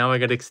piece. Now I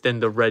got to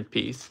extend the red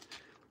piece.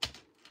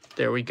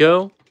 There we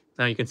go.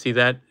 Now you can see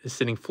that is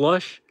sitting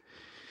flush.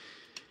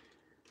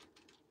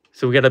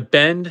 So we got to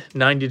bend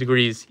 90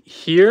 degrees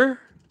here,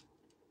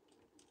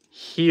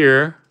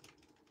 here,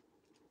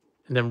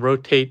 and then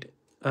rotate.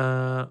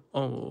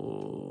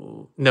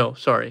 Oh, no,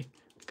 sorry.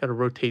 Got to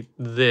rotate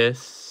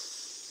this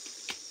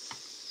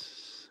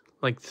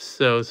like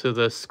so. So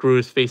the screw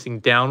is facing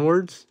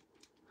downwards.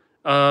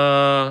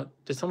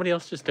 Did somebody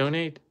else just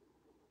donate?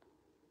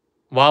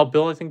 Wild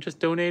Bill, I think, just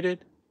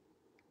donated.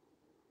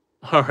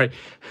 All right.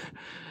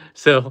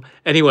 So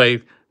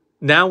anyway,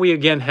 now we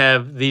again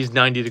have these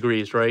 90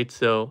 degrees, right?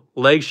 So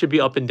legs should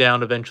be up and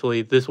down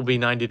eventually. This will be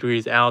 90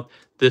 degrees out.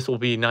 This will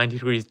be 90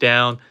 degrees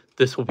down.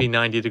 This will be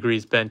 90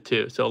 degrees bent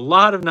too. So a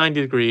lot of 90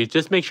 degrees.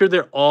 Just make sure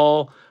they're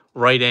all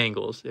right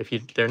angles. If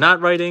they're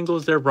not right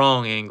angles, they're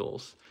wrong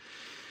angles.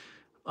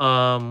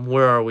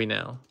 Where are we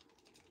now?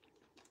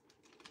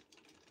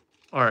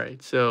 All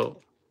right, so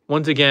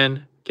once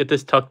again, get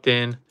this tucked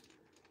in.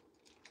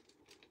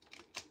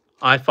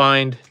 I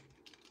find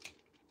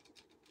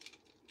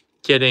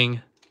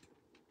getting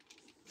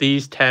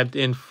these tabbed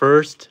in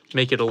first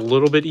make it a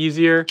little bit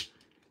easier,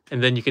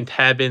 and then you can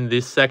tab in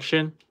this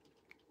section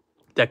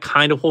that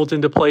kind of holds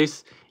into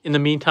place in the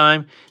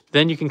meantime.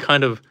 Then you can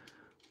kind of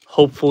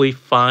hopefully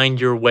find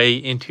your way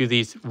into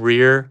these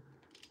rear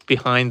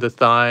behind the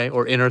thigh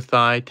or inner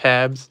thigh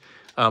tabs.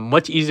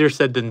 Much easier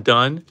said than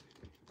done.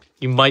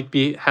 You might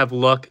have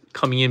luck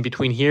coming in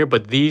between here,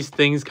 but these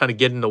things kind of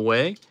get in the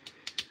way.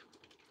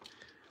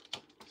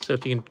 So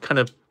if you can kind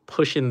of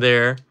push in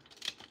there.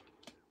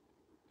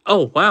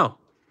 Oh, wow.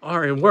 All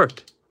right, it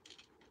worked.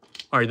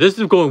 All right, this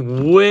is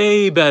going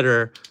way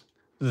better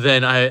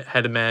than I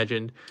had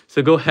imagined.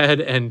 So go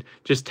ahead and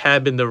just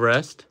tab in the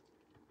rest.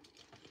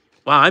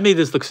 Wow, I made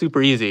this look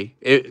super easy.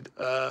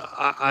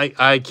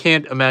 I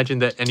can't imagine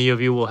that any of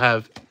you will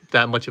have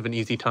that much of an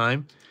easy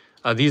time.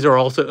 These are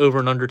also over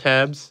and under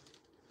tabs.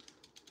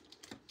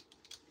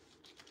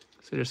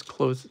 So just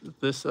close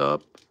this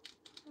up.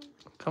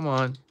 Come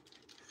on.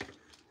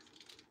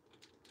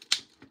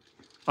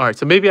 All right,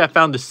 so maybe I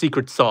found the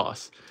secret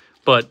sauce.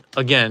 But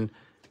again,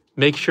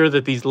 make sure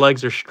that these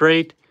legs are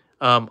straight.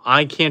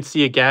 I can't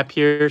see a gap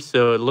here,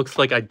 so it looks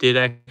like I did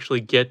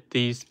actually get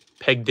these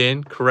pegged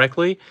in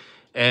correctly.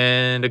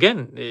 And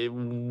again, it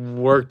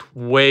worked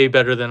way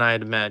better than I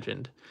had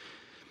imagined.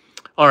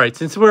 All right,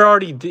 since we're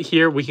already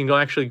here, we can go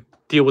actually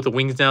deal with the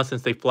wings now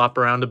since they flop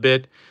around a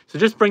bit. So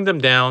just bring them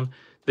down.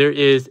 There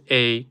is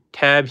a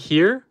tab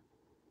here.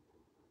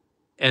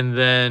 And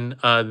then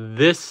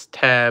this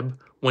tab,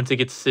 once it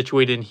gets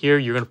situated in here,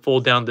 you're going to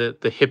fold down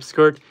the hip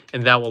skirt,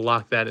 and that will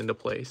lock that into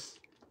place.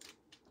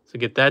 So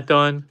get that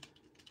done,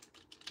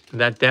 and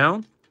that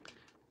down.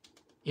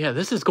 Yeah,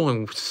 this is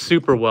going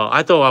super well.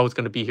 I thought I was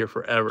going to be here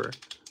forever,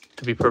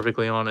 to be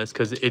perfectly honest,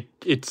 because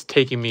it's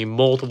taking me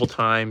multiple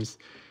times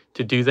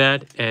to do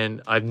that,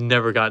 and I've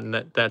never gotten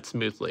that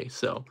smoothly.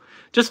 So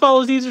just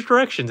follow these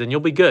directions, and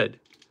you'll be good.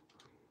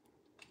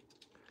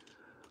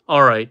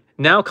 All right,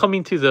 now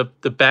coming to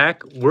the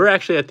back, we're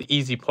actually at the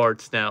easy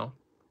parts now.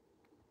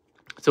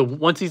 So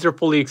once these are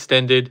fully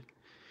extended,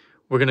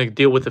 we're going to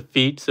deal with the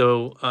feet.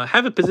 So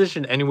have it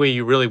positioned any way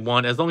you really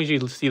want. As long as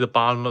you see the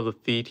bottom of the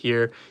feet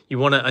here, you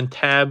want to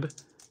untab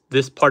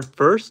this part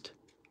first.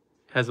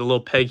 It has a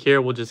little peg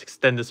here. We'll just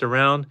extend this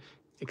around.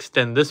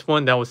 Extend this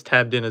one. That was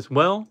tabbed in as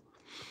well.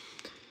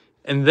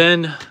 And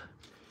then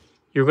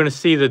you're going to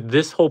see that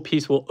this whole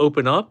piece will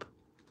open up.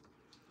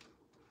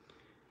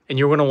 And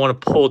you're going to want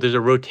to pull. There's a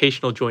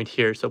rotational joint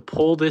here. So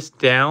pull this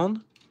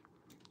down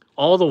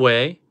all the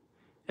way.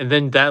 And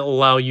then that'll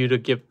allow you to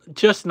give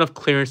just enough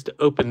clearance to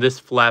open this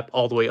flap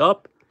all the way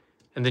up.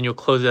 And then you'll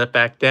close that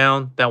back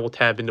down. That will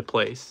tab into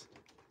place.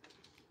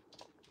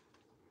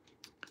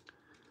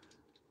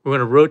 We're going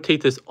to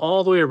rotate this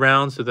all the way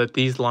around so that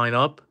these line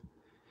up.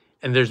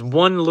 And there's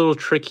one little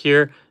trick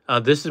here.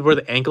 This is where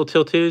the ankle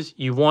tilt is.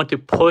 You want to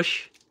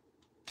push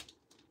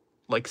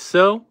like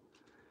so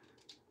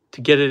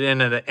to get it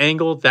in at an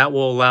angle. That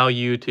will allow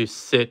you to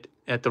sit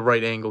at the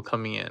right angle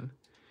coming in.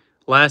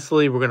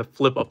 Lastly, we're going to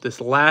flip up this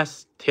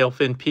last tail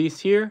fin piece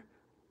here,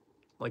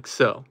 like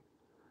so.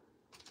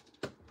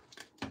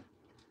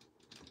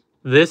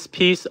 This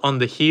piece on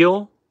the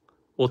heel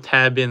will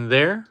tab in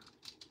there.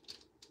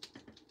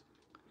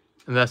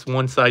 And that's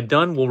one side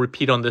done. We'll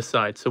repeat on this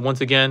side. So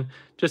once again,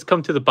 just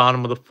come to the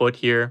bottom of the foot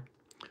here.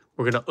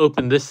 We're going to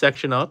open this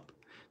section up.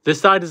 This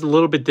side is a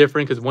little bit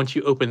different because once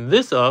you open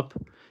this up,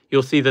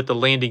 you'll see that the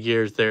landing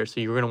gear is there.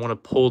 So you're going to want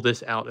to pull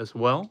this out as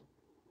well.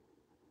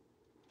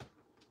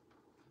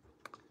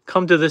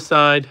 Come to this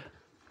side.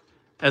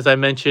 As I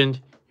mentioned,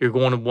 you're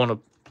going to want to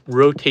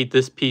rotate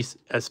this piece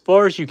as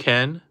far as you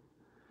can.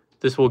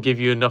 This will give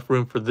you enough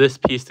room for this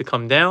piece to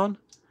come down.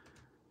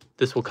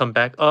 This will come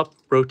back up,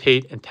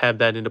 rotate, and tab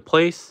that into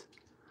place.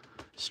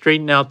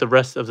 Straighten out the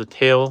rest of the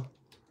tail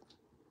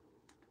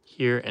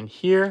here and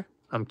here.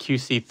 I'm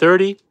QC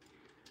 30.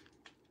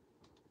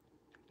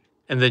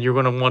 And then you're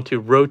going to want to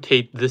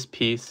rotate this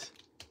piece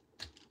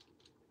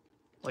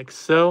like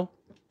so.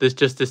 This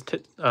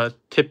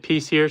tip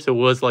piece here, so it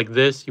was like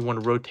this. You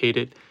want to rotate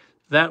it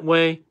that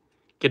way,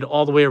 get it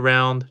all the way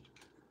around.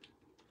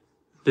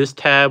 This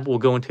tab will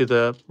go into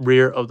the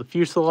rear of the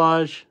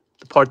fuselage,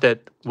 the part that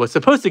was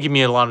supposed to give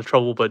me a lot of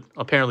trouble, but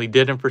apparently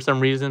didn't for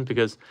some reason,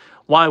 because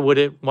why would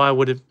it? Why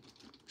would it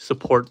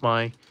support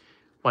my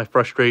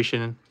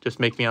frustration? Just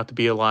make me out to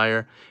be a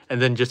liar.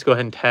 And then just go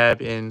ahead and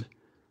tab in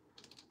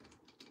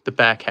the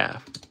back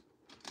half.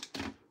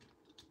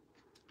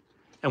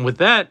 And with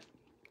that,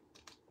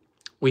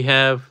 we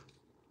have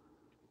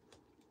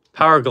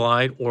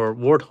Powerglide, or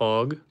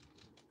Warthog,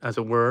 as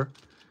it were,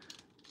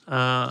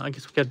 I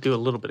guess we got to do a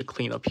little bit of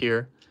cleanup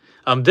here.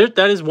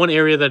 That is one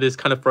area that is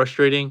kind of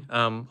frustrating.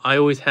 I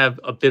always have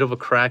a bit of a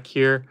crack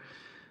here.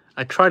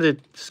 I try to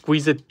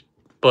squeeze it,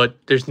 but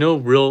there's no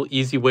real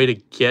easy way to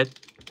get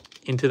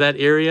into that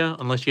area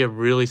unless you have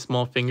really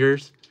small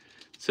fingers.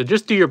 So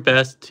just do your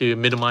best to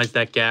minimize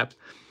that gap.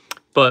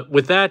 But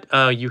with that,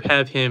 you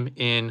have him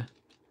in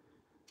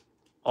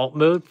alt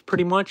mode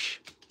pretty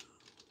much.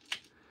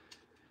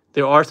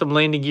 There are some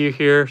landing gear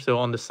here. So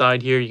on the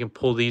side here, you can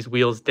pull these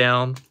wheels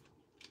down.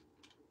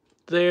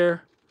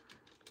 There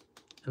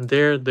and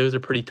there. Those are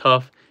pretty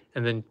tough.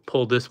 And then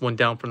pull this one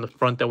down from the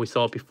front that we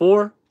saw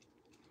before.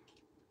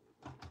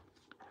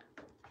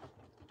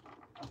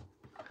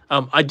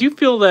 I do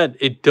feel that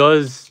it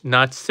does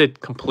not sit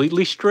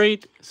completely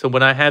straight. So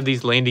when I have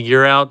these landing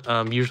gear out,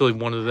 usually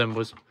one of them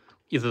was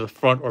either the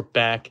front or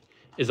back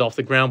is off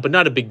the ground, but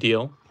not a big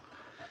deal.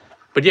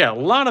 But yeah, a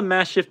lot of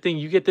mass shifting.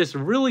 You get this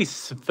really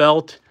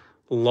svelte,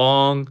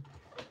 long...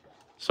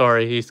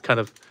 Sorry, he's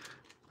kind of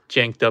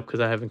janked up because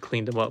I haven't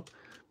cleaned him up.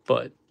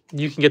 But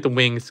you can get the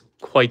wings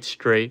quite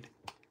straight,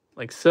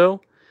 like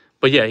so.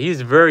 But yeah,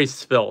 he's very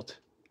svelte.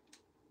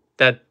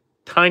 That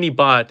tiny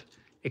bot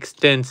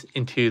extends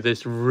into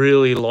this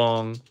really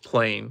long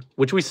plane,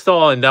 which we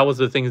saw, and that was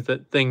the thing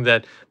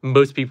that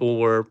most people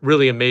were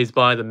really amazed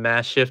by, the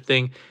mass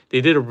shifting.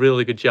 They did a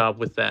really good job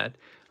with that.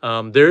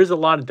 There is a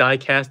lot of die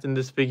cast in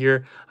this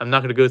figure. I'm not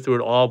going to go through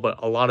it all,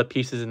 but a lot of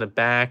pieces in the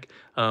back,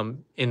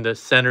 in the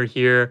center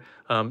here,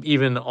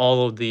 even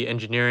all of the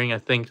engineering, I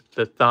think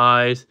the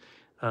thighs.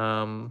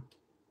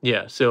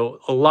 Yeah, so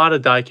a lot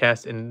of die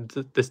cast in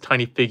this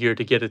tiny figure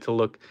to get it to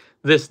look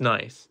this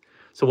nice.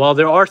 So while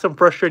there are some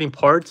frustrating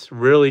parts,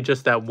 really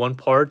just that one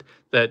part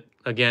that,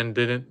 again,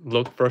 didn't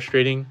look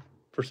frustrating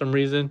for some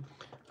reason,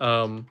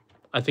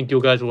 I think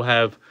you guys will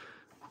have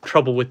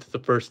trouble with the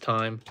first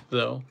time,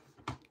 though.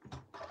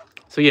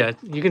 So yeah,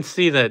 you can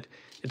see that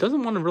it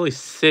doesn't want to really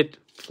sit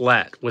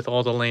flat with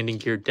all the landing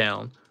gear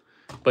down,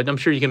 but I'm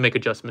sure you can make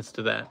adjustments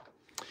to that.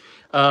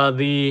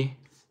 The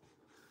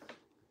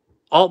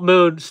alt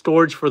mode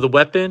storage for the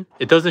weapon,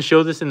 it doesn't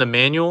show this in the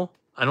manual.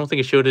 I don't think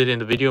it showed it in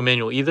the video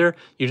manual either.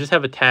 You just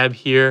have a tab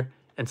here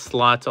and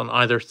slots on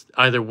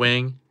either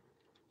wing.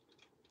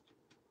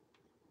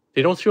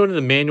 They don't show it in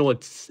the manual,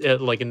 it's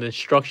like in the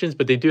instructions,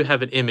 but they do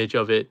have an image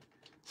of it.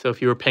 So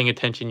if you were paying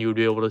attention, you would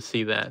be able to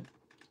see that.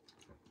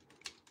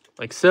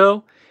 Like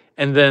so.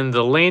 And then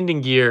the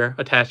landing gear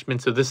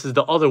attachment, so this is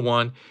the other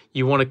one.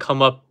 You want to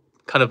come up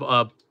kind of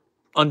up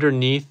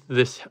underneath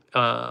this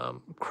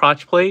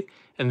crotch plate.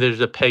 And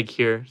there's a peg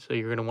here, so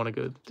you're going to want to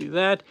go do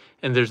that.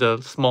 And there's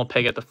a small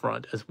peg at the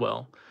front as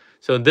well.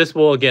 So this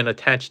will, again,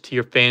 attach to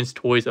your Fans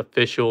Toys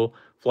official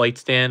flight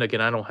stand. Again,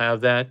 I don't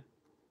have that.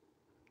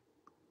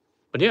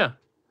 But yeah,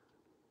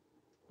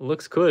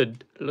 looks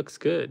good. Looks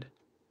good.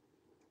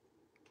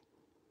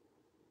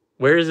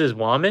 Where is his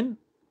woman?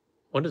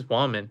 What is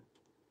woman?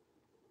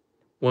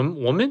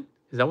 Woman?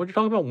 Is that what you're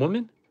talking about?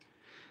 Woman?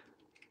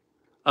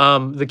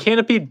 The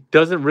canopy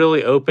doesn't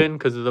really open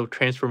because of the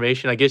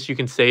transformation. I guess you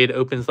can say it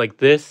opens like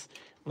this.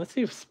 Let's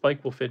see if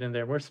Spike will fit in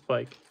there. Where's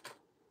Spike?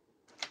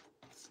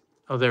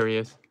 Oh, there he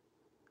is.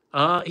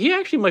 He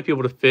actually might be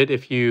able to fit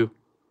if you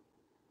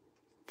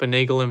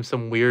finagle him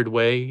some weird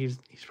way. He's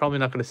probably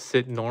not going to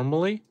sit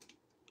normally.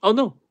 Oh,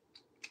 no.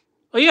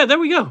 Oh, yeah, there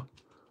we go.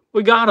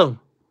 We got him.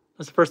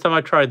 That's the first time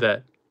I tried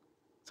that.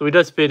 So he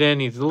does fit in.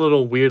 He's a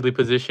little weirdly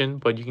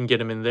positioned, but you can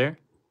get him in there.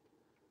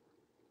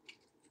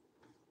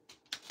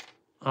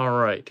 All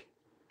right.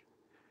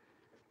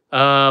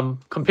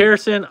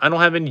 Comparison, I don't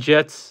have any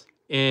jets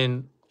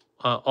in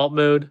alt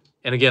mode.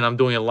 And again, I'm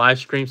doing a live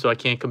stream, so I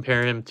can't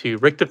compare him to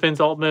Richtofin's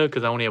alt mode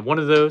because I only have one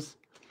of those.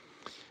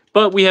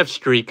 But we have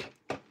streak.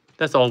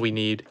 That's all we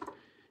need.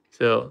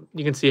 So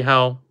you can see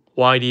how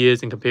wide he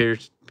is in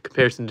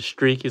comparison to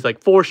streak. He's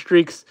like 4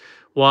 streaks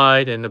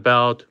wide and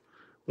about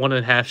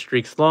 1.5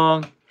 streaks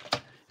long.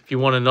 If you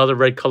want another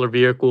red color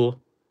vehicle,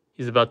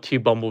 he's about 2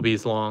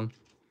 bumblebees long.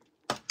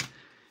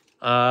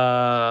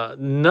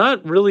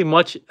 Not really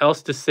much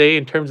else to say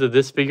in terms of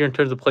this figure, in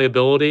terms of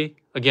playability.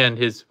 Again,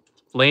 his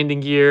landing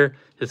gear,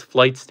 his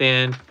flight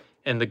stand,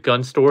 and the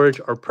gun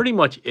storage are pretty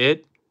much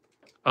it.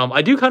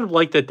 I do kind of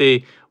like that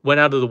they went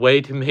out of the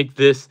way to make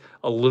this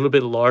a little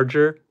bit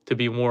larger to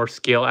be more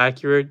scale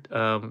accurate.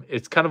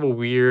 It's kind of a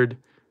weird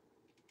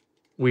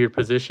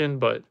position,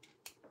 but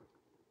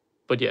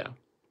yeah.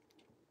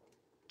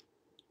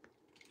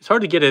 It's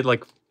hard to get it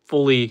like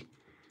fully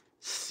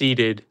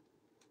seated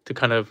to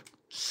kind of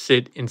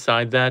sit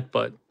inside that,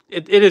 but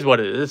it is what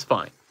it is. It's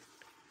fine.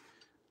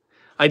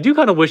 I do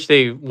kind of wish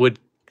they would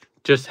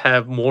just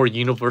have more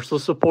universal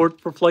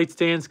support for flight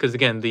stands, because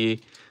again, the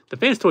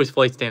Fans Toys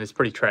flight stand is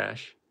pretty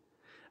trash.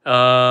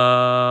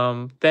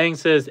 Thang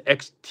says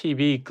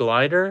XTB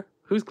Glider.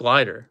 Who's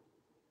Glider?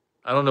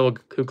 I don't know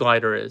who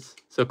Glider is.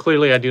 So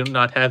clearly I do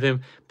not have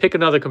him. Pick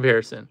another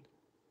comparison.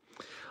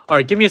 All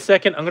right, give me a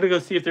second. I'm going to go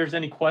see if there's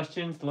any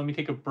questions. Let me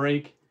take a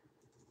break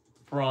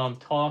from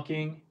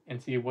talking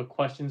and see what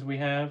questions we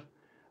have.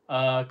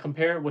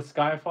 Compare it with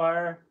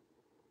Skyfire.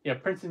 Yeah,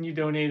 Princeton, you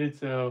donated,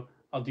 so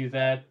I'll do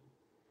that.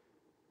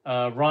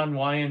 Ron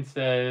Wyan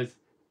says,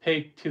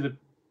 Paik,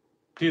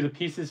 do the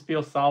pieces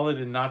feel solid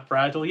and not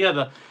fragile?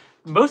 Yeah,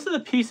 most of the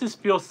pieces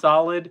feel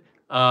solid.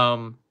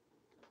 But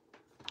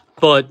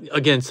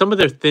again, some of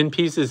their thin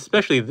pieces,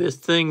 especially this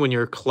thing, when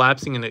you're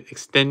collapsing and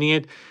extending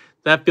it,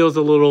 that feels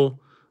a little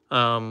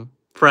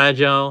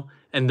fragile.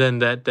 And then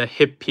the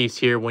hip piece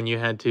here, when you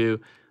had to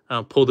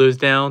pull those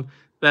down,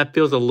 that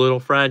feels a little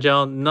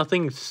fragile.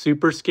 Nothing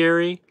super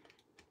scary.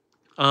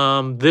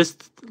 This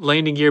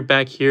landing gear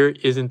back here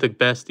isn't the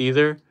best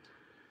either.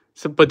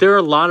 So, but there are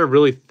a lot of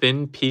really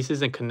thin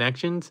pieces and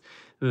connections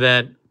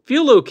that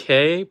feel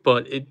okay,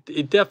 but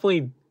it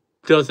definitely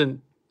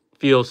doesn't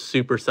feel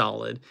super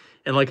solid.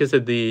 And like I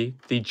said, the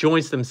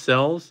joints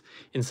themselves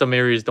in some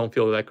areas don't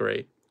feel that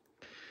great.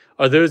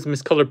 Are those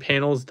miscolored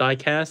panels die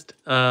cast?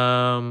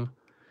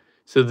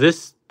 So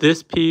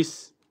this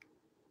piece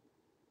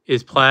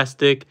is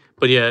plastic,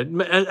 but yeah,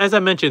 as I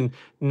mentioned,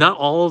 not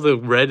all of the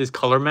red is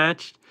color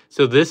matched.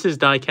 So this is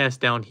die cast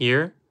down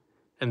here,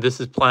 and this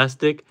is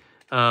plastic.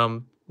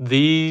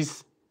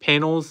 These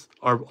panels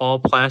are all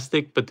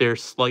plastic, but they're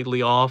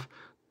slightly off.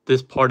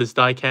 This part is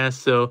die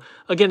cast. So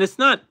again, it's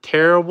not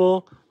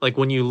terrible. Like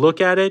when you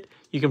look at it,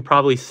 you can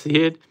probably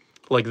see it.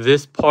 Like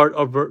this part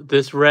of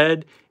this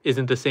red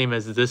isn't the same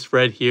as this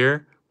red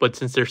here. But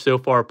since they're so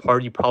far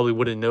apart, you probably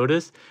wouldn't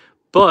notice.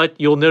 But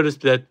you'll notice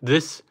that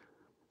this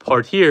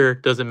part here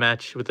doesn't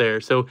match with there.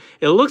 So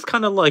it looks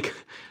kind of like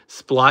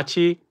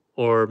splotchy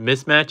or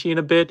mismatchy in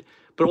a bit,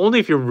 but only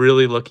if you're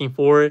really looking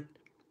for it.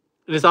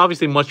 And it's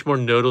obviously much more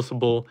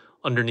noticeable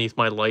underneath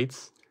my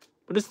lights,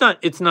 but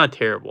it's not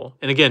terrible.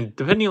 And again,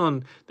 depending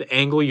on the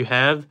angle you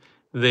have,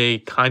 they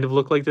kind of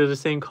look like they're the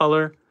same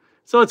color,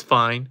 so it's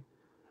fine.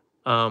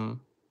 But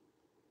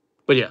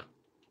yeah.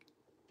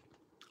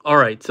 All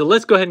right, so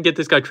let's go ahead and get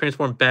this guy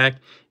transformed back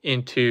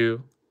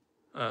into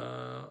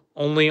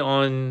only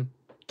on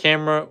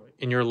camera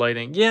in your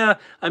lighting. Yeah,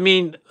 I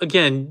mean,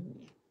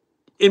 again,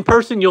 in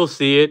person you'll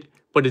see it,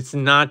 but it's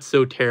not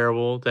so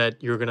terrible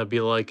that you're gonna be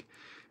like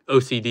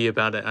OCD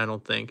about it, I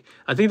don't think.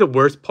 I think the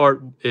worst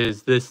part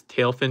is this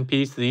tail fin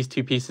piece. These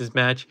two pieces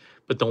match,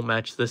 but don't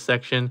match this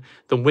section.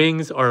 The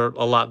wings are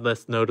a lot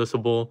less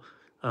noticeable.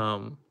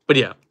 But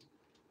yeah.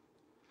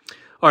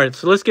 All right,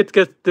 so let's get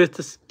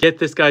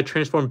this guy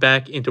transformed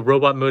back into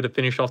robot mode to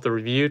finish off the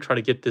review. Try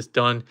to get this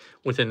done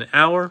within an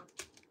hour.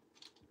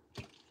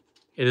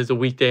 It is a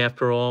weekday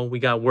after all. We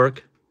got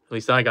work. At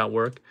least I got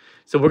work.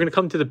 So we're going to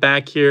come to the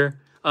back here.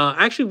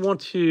 I actually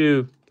want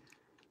to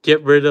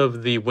get rid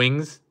of the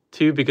wings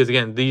too, because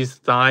again, these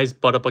thighs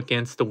butt up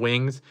against the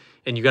wings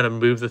and you got to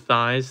move the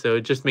thighs. So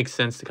it just makes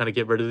sense to kind of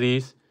get rid of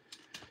these.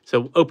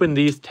 So open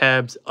these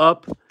tabs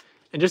up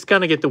and just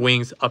kind of get the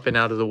wings up and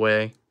out of the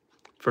way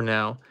for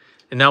now.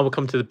 And now we'll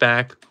come to the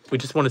back. We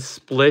just want to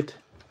split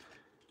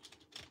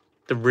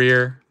the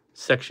rear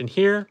section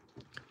here.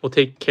 We'll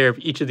take care of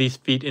each of these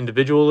feet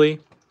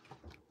individually.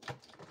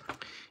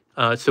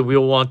 So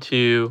we'll want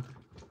to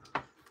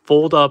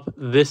fold up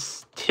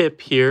this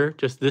tip here,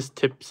 just this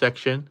tip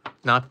section,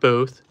 not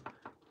both,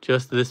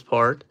 just this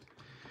part.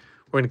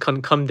 We're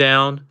going to come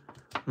down,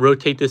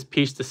 rotate this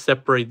piece to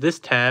separate this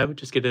tab,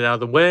 just get it out of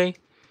the way.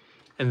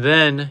 And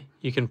then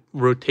you can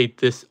rotate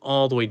this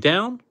all the way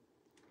down.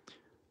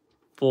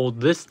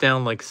 Fold this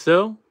down like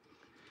so.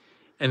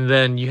 And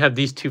then you have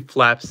these two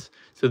flaps.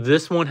 So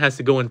this one has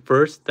to go in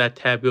first. That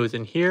tab goes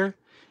in here.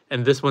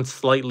 And this one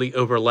slightly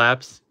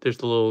overlaps. There's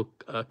a little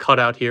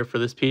cutout here for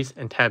this piece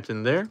and tabs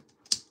in there.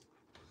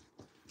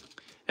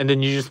 And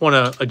then you just want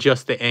to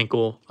adjust the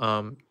ankle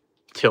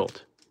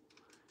tilt.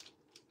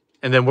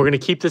 And then we're going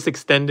to keep this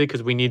extended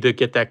because we need to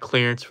get that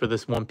clearance for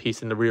this one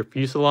piece in the rear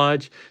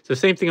fuselage. So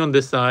same thing on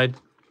this side.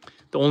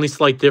 The only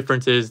slight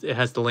difference is it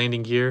has the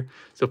landing gear.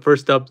 So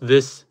first up,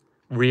 this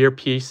rear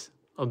piece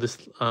of this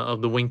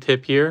of the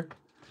wingtip here,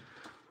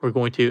 we're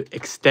going to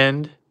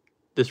extend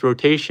this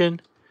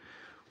rotation.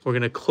 We're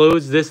going to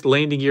close this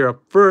landing gear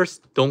up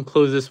first. Don't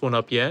close this one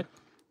up yet.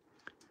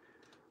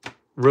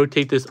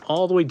 Rotate this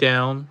all the way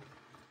down.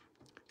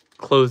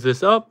 Close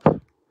this up.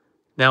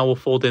 Now we'll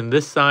fold in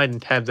this side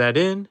and tab that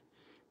in.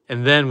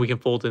 And then we can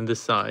fold in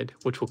this side,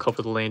 which will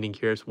cover the landing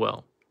gear as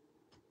well.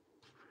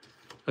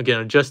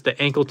 Again, adjust the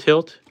ankle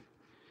tilt.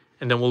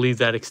 And then we'll leave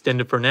that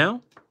extended for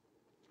now.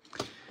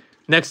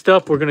 Next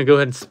up, we're going to go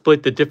ahead and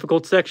split the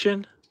difficult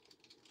section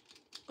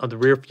of the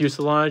rear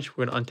fuselage.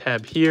 We're going to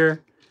untab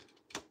here,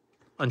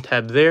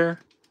 untab there,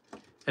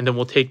 and then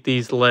we'll take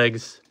these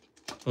legs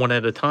one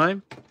at a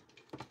time.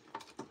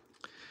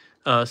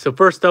 So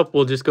first up,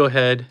 we'll just go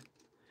ahead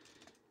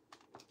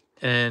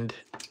and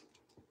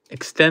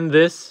extend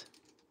this,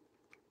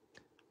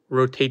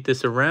 rotate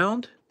this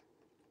around,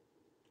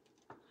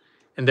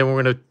 and then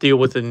we're going to deal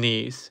with the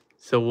knees.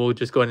 So we'll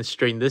just go ahead and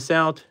straighten this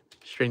out,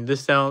 straighten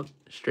this out,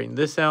 straighten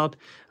this out.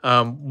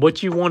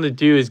 What you want to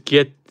do is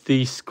get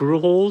the screw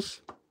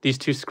holes, these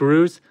two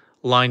screws,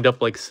 lined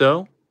up like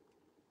so.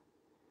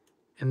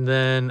 And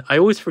then I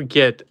always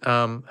forget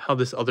how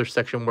this other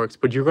section works,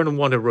 but you're going to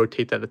want to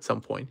rotate that at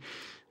some point.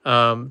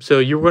 So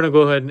you're going to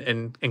go ahead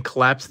and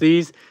collapse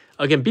these.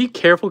 Again, be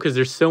careful because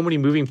there's so many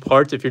moving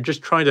parts. If you're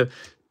just trying to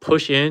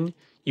push in,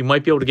 you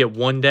might be able to get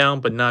one down,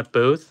 but not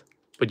both.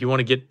 But you want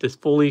to get this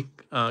fully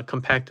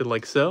compacted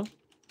like so.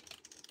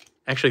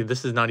 Actually,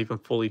 this is not even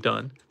fully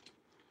done.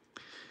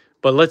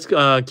 But let's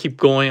keep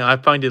going. I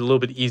find it a little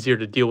bit easier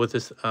to deal with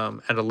this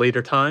at a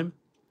later time.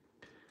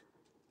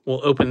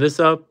 We'll open this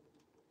up.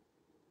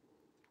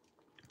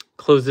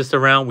 Close this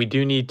around. We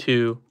do need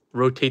to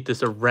rotate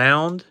this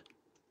around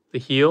the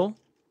heel.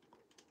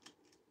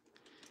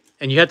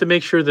 And you have to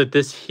make sure that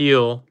this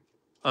heel,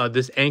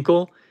 this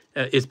ankle,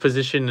 is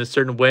positioned in a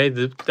certain way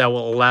that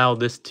will allow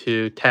this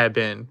to tab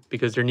in,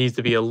 because there needs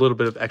to be a little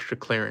bit of extra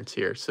clearance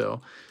here. So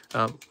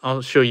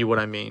I'll show you what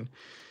I mean.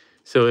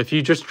 So if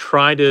you just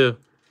try to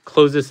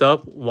close this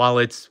up while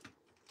it's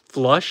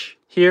flush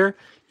here,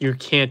 you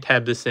can't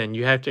tab this in.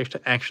 You have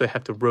to actually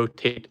have to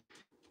rotate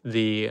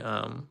the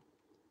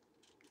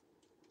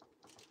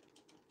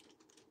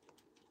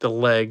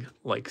leg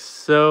like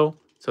so.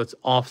 So it's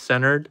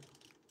off-centered.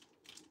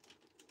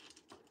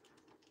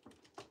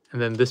 And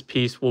then this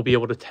piece will be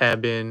able to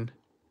tab in.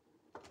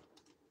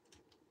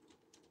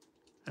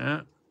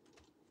 Tab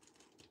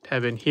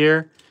in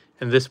here.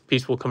 And this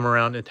piece will come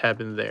around and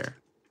tab in there.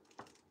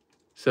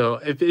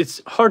 So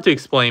it's hard to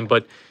explain,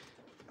 but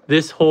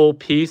this whole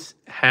piece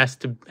has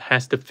to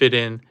fit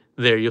in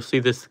there. You'll see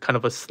this kind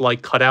of a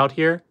slight cutout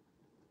here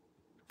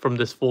from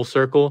this full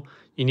circle.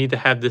 You need to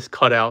have this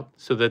cut out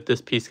so that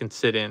this piece can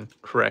sit in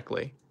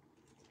correctly.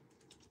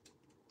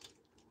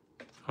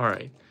 All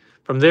right.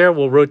 From there,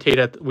 we'll rotate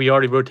at, we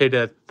already rotated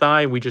at the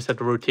thigh. We just have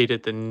to rotate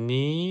at the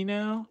knee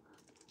now.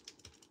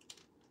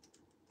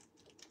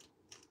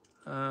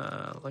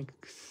 Like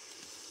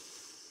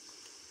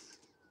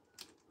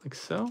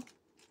so.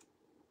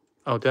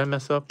 Oh, did I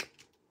mess up?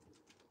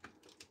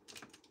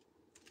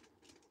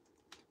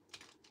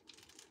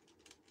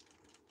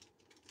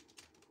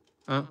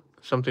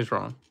 Something's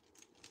wrong.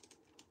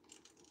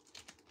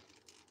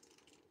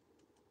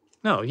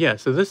 No, yeah,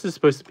 so this is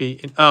supposed to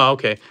be, oh,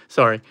 okay,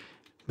 sorry.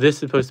 This is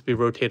supposed to be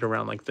rotated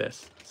around like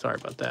this. Sorry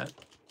about that.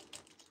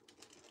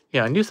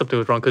 Yeah, I knew something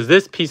was wrong because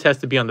this piece has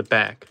to be on the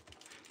back.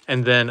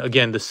 And then,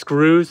 again, the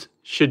screws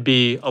should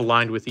be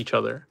aligned with each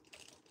other.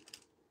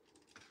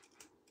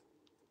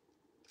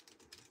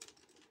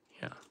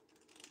 Yeah.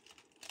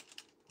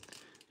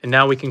 And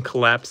now we can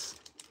collapse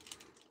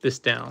this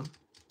down,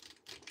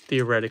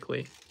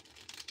 theoretically.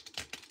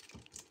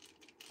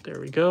 There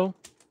we go.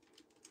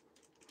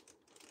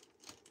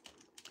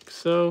 Like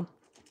so.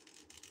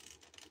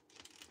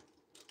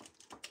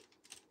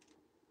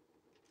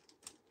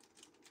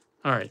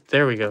 All right,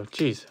 there we go.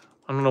 Jeez,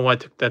 I don't know why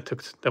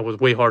that was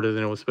way harder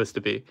than it was supposed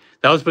to be.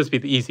 That was supposed to be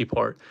the easy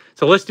part.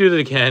 So let's do it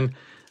again.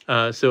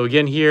 So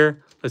again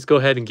here, let's go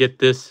ahead and get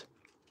this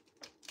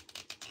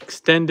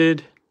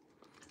extended.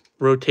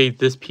 Rotate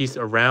this piece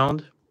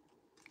around.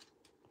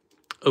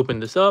 Open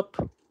this up.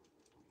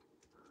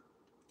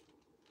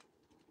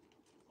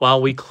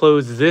 While we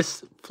close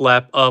this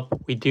flap up,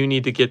 we do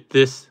need to get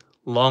this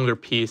longer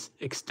piece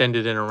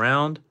extended and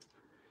around.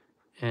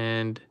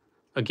 And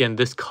again,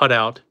 this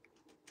cutout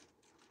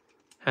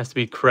has to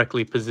be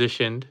correctly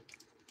positioned.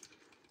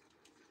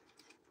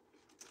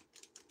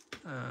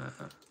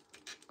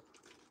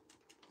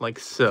 Like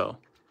so.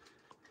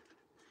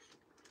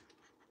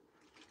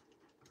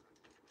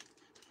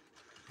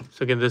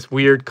 So again, this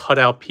weird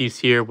cutout piece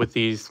here with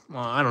these,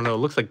 well, I don't know, it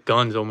looks like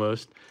guns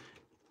almost,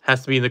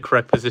 has to be in the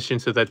correct position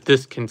so that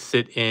this can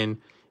sit in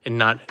and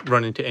not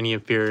run into any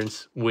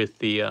interference with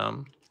the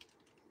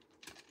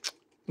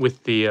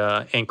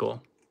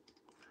ankle.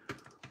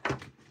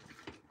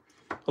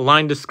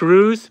 Align the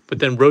screws, but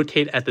then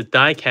rotate at the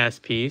die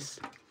cast piece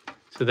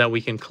so that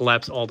we can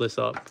collapse all this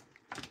up.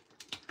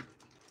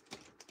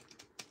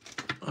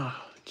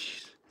 Oh,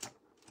 jeez.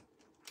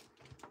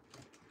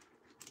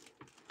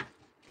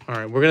 All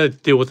right, we're going to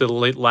deal with the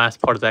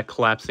last part of that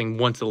collapsing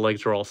once the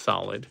legs are all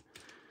solid.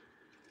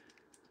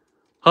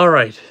 All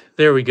right,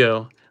 there we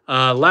go.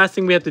 Last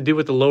thing we have to do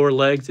with the lower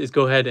legs is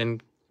go ahead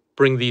and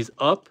bring these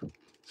up.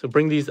 So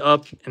bring these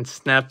up and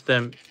snap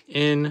them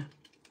in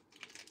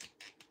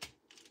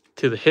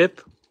to the hip.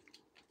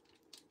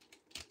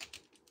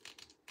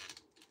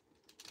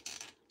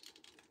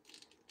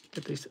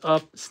 Get these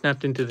up,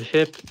 snapped into the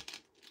hip,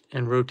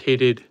 and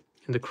rotated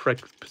in the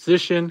correct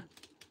position.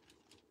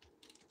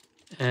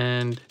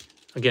 And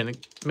again,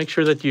 make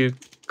sure that you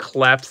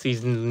collapse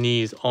these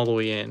knees all the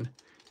way in.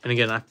 And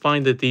again, I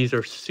find that these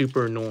are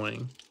super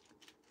annoying.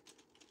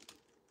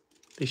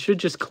 They should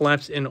just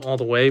collapse in all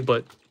the way,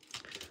 but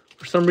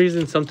for some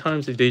reason,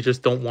 sometimes they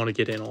just don't want to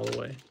get in all the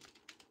way.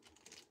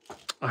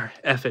 All right,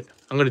 F it.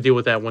 I'm going to deal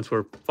with that once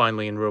we're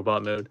finally in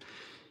robot mode.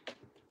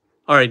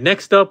 All right,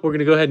 next up, we're going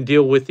to go ahead and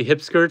deal with the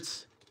hip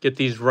skirts. Get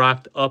these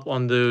rocked up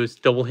on those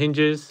double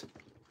hinges,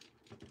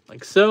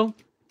 like so.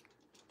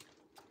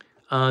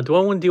 Do I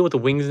want to deal with the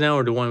wings now,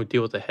 or do I want to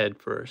deal with the head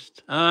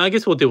first? I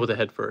guess we'll deal with the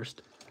head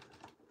first.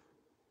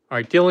 All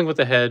right, dealing with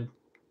the head.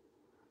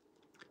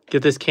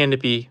 Get this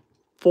canopy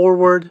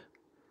forward.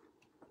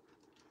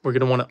 We're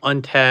going to want to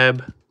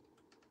untab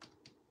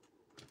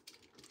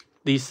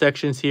these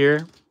sections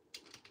here.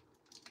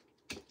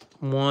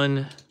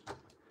 One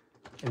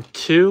and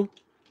 2.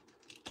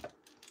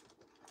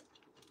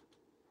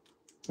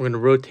 We're going to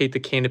rotate the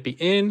canopy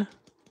in,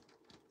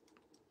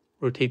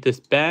 rotate this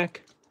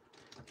back,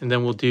 and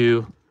then we'll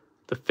do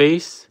the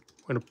face.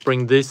 We're going to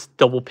bring this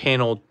double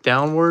panel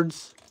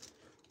downwards.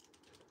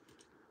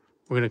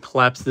 We're going to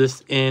collapse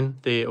this in,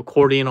 the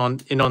accordion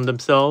on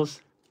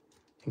themselves,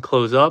 and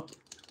close up.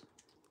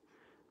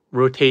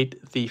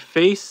 Rotate the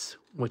face,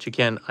 which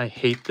again, I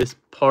hate this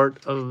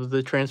part of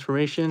the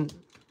transformation,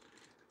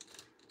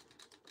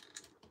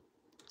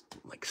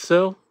 like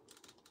so.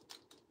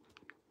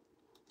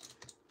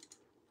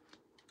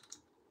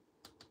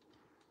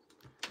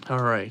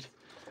 All right,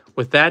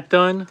 with that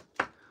done,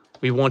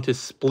 we want to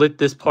split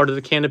this part of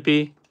the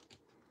canopy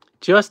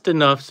just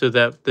enough so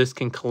that this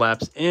can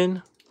collapse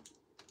in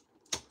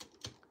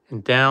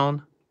and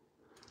down.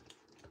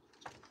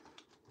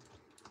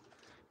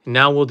 And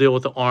now we'll deal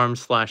with the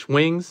arms /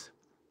 wings.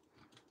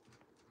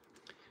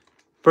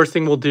 First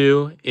thing we'll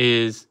do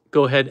is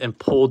go ahead and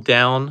pull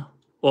down,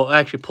 well,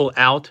 actually pull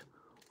out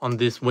on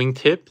this wing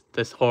tip,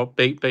 this whole,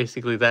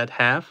 basically that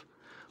half.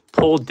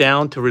 Pull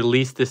down to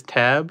release this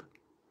tab.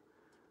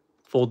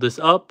 Fold this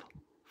up,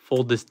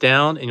 fold this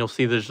down, and you'll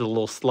see there's a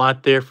little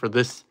slot there for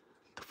this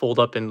to fold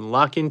up and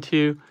lock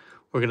into.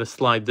 We're going to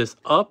slide this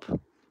up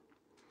and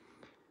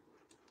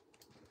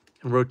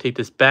rotate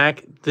this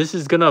back. This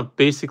is going to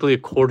basically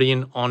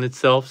accordion on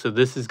itself. So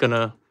this is going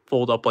to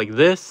fold up like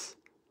this.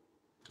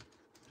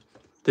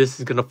 This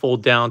is going to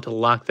fold down to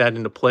lock that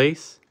into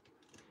place.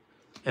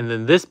 And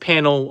then this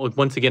panel,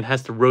 once again,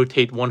 has to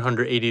rotate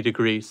 180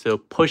 degrees. So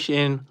push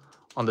in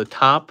on the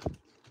top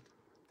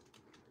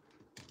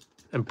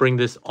and bring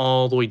this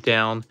all the way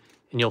down.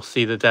 And you'll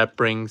see that that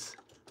brings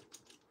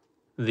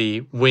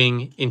the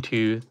wing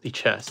into the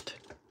chest,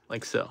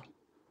 like so.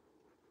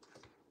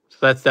 So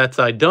that's that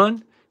side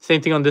done.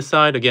 Same thing on this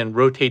side. Again,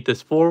 rotate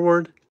this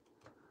forward.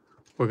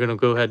 We're going to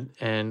go ahead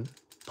and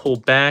pull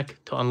back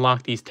to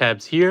unlock these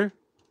tabs here.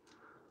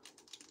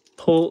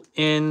 Pull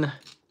in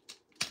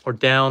or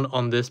down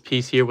on this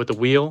piece here with the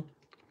wheel.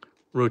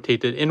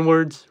 Rotate it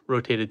inwards,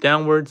 rotate it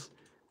downwards.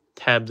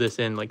 Tab this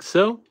in like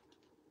so.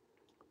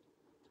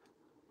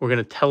 We're going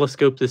to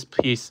telescope this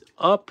piece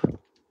up.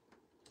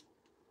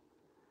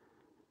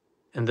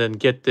 And then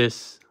get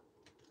this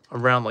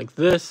around like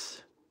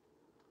this.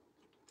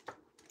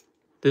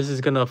 This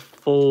is going to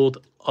fold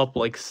up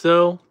like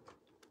so.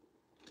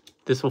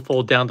 This will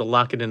fold down to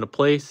lock it into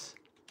place.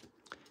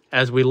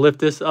 As we lift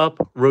this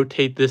up,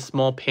 rotate this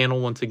small panel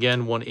once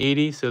again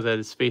 180 so that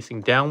it's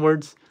facing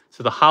downwards.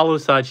 So the hollow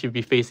side should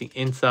be facing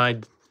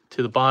inside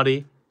to the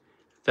body.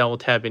 That will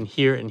tab in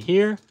here and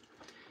here.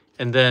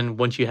 And then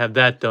once you have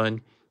that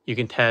done, you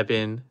can tab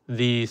in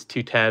these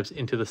 2 tabs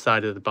into the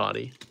side of the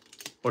body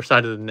or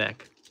side of the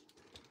neck.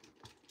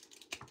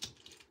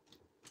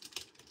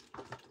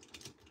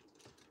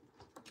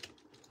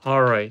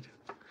 All right,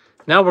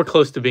 now we're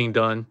close to being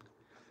done.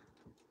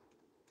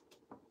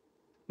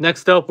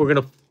 Next up, we're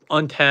going to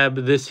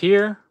untab this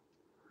here.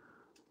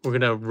 We're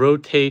going to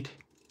rotate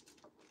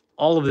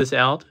all of this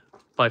out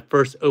by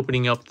first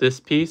opening up this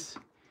piece.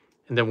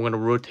 And then we're going to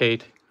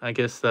rotate, I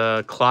guess,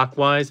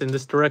 clockwise in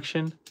this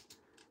direction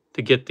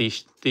to get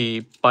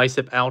the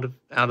bicep out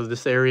of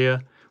this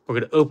area. We're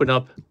going to open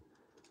up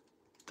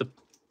the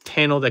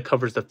panel that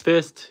covers the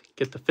fist,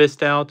 get the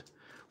fist out.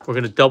 We're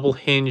going to double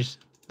hinge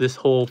this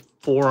whole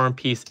forearm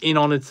piece in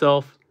on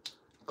itself.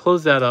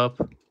 Close that up.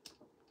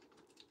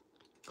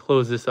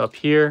 Close this up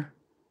here.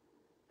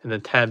 And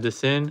then tab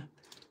this in.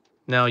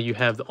 Now you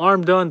have the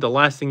arm done. The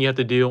last thing you have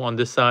to do on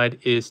this side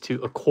is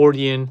to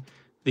accordion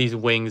these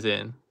wings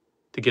in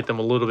to get them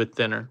a little bit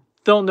thinner.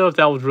 Don't know if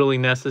that was really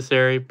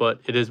necessary,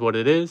 but it is what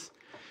it is.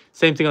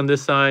 Same thing on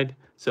this side.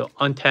 So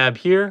untab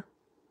here.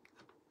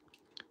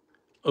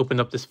 Open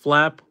up this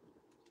flap.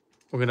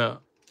 We're going to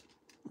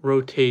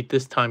rotate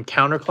this time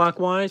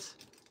counterclockwise.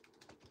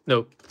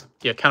 No,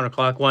 yeah,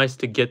 counterclockwise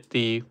to get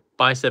the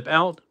bicep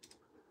out.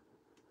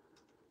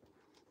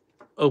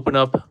 Open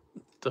up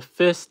the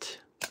fist.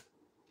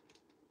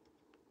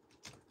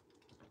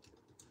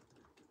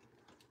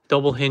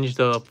 Double hinge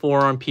the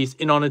forearm piece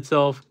in on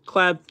itself.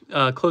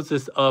 Close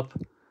this up.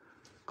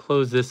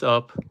 Close this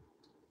up.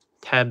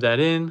 Tab that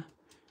in.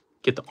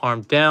 Get the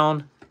arm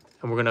down.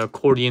 And we're going to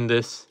accordion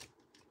this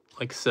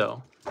like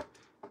so.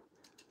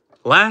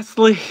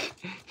 Lastly,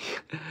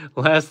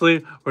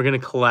 we're going to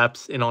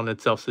collapse in on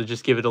itself. So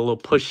just give it a little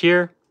push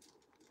here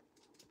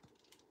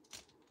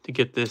to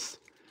get this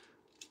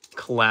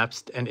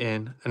collapsed and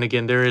in. And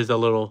again, there is a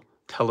little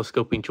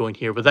telescoping joint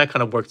here, but that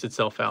kind of works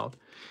itself out.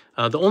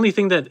 The only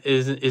thing that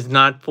is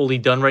not fully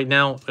done right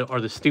now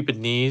are the stupid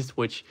knees,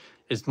 which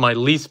is my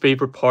least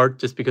favorite part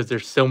just because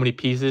there's so many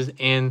pieces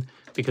and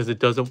because it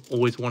doesn't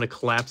always want to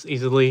collapse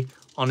easily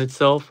on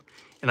itself.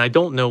 And I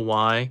don't know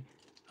why.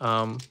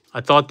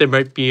 I thought there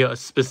might be a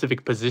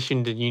specific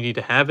position that you need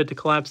to have it to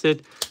collapse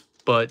it,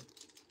 but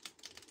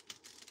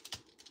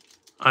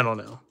I don't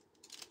know.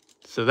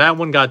 So that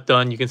one got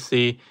done. You can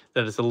see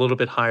that it's a little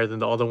bit higher than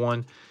the other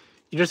one.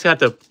 You just have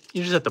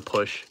to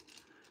push.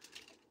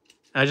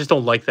 I just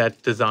don't like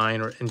that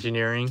design or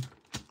engineering.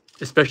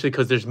 especially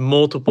because there's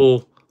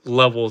multiple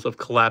levels of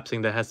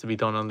collapsing that has to be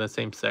done on that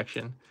same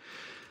section.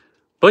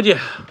 But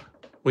yeah,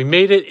 we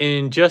made it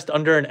in just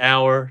under an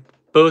hour,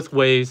 both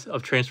ways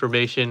of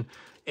transformation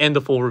and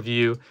the full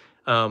review.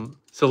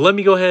 So let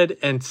me go ahead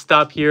and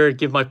stop here,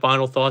 give my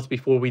final thoughts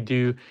before we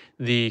do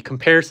the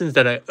comparisons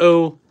that I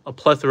owe a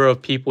plethora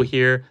of people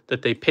here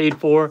that they paid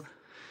for.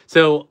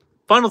 So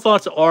final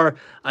thoughts are,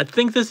 I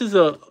think this is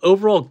a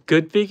overall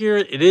good figure.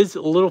 It is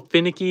a little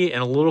finicky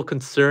and a little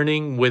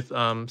concerning with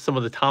some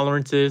of the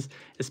tolerances,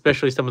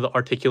 especially some of the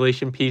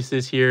articulation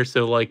pieces here.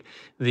 So like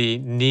the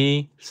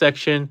knee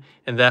section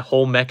and that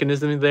whole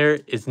mechanism there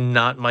is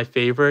not my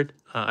favorite.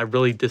 I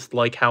really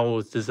dislike how it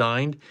was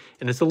designed,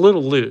 and it's a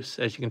little loose,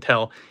 as you can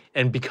tell.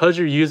 And because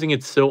you're using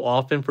it so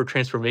often for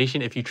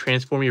transformation, if you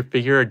transform your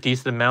figure a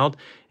decent amount,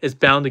 it's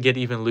bound to get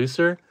even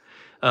looser.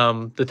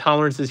 The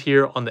tolerances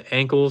here on the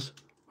ankles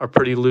are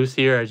pretty loose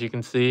here, as you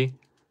can see.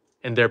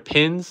 And they're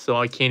pins, so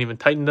I can't even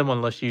tighten them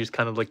unless you use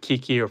kind of like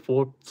Kiki or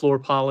floor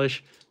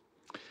polish.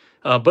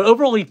 But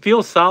overall, he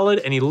feels solid,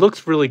 and he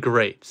looks really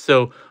great.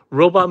 So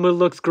robot mode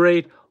looks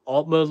great.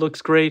 Alt mode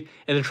looks great.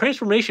 And the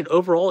transformation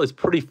overall is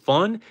pretty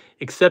fun,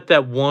 except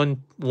that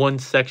one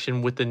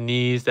section with the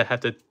knees that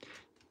have to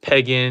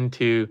peg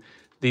into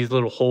these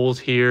little holes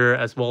here,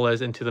 as well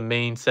as into the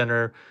main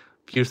center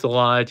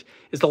fuselage.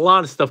 It's a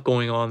lot of stuff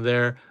going on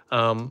there.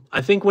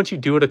 I think once you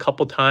do it a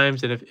couple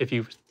times, and if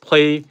you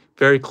play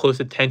very close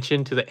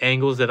attention to the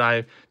angles that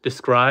I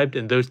described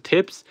and those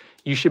tips,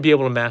 you should be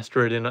able to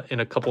master it in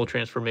a couple of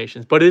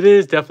transformations. But it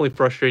is definitely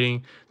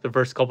frustrating the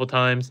first couple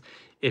times.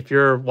 If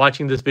you're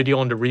watching this video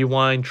on the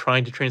rewind,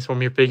 trying to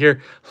transform your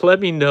figure, let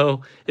me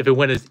know if it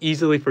went as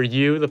easily for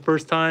you the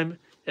first time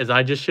as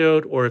I just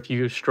showed, or if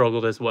you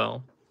struggled as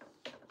well.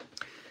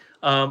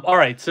 All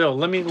right, so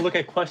let me look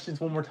at questions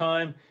one more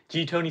time.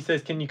 G Tony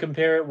says, can you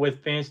compare it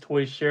with Fans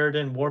Toys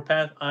Sheridan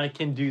Warpath? I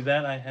can do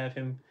that. I have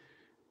him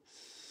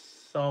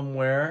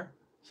somewhere,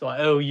 so I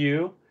owe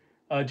you.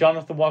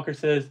 Jonathan Walker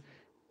says,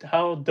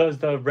 how does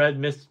the red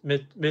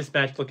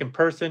mismatch look in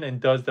person, and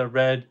does the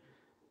red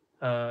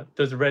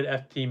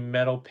FT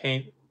metal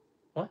paint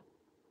what?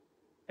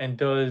 And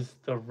does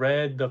the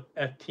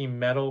FT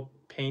metal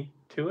paint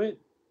to it?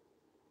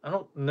 I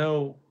don't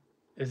know.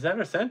 Is that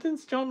a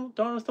sentence,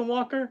 Jonathan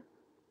Walker?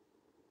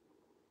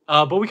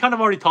 But we kind of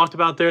already talked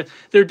about there.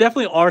 There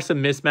definitely are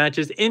some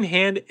mismatches. In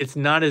hand, it's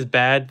not as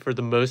bad for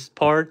the most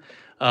part.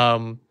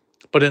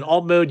 But in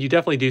alt mode, you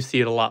definitely do see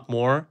it a lot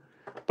more.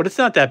 But it's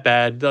not that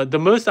bad. The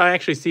most I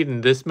actually see it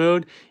in this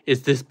mode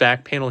is this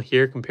back panel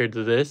here compared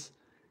to this.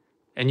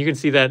 And you can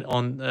see that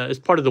on as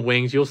part of the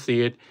wings. You'll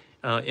see it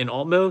in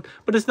alt mode.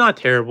 But it's not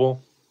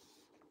terrible.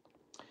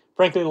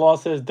 Frankly Law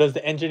says, does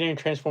the engineering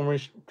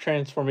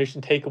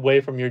transformation take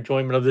away from your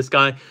enjoyment of this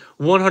guy?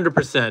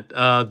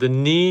 100%. The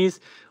knees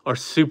are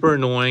super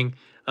annoying.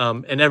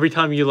 And every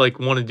time you like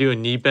want to do a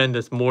knee bend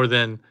that's more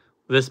than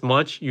this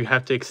much, you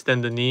have to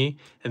extend the knee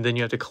and then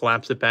you have to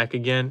collapse it back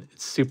again.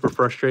 It's super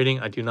frustrating.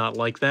 I do not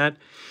like that.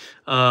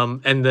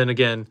 And then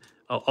again,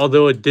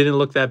 although it didn't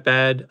look that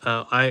bad,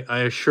 I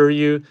assure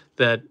you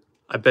that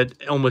I bet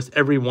almost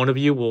every one of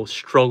you will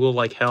struggle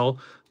like hell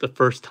the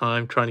first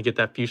time trying to get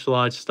that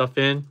fuselage stuff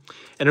in.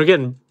 And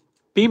again,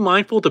 be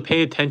mindful to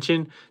pay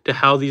attention to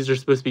how these are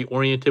supposed to be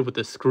oriented with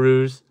the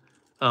screws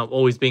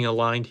always being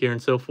aligned here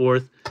and so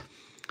forth.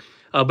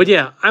 But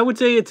yeah, I would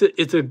say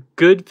it's a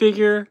good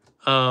figure.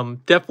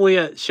 Definitely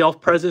a shelf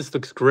presence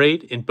looks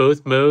great in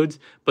both modes,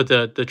 but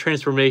the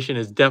transformation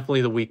is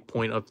definitely the weak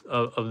point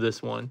of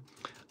this one.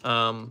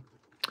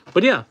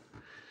 But yeah.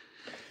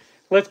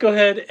 Let's go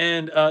ahead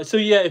and, so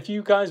yeah, if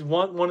you guys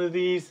want one of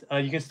these,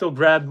 you can still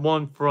grab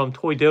one from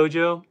Toy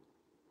Dojo.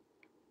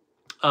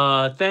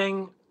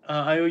 Thang,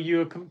 I owe you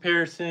a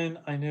comparison.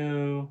 I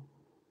know.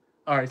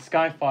 All right,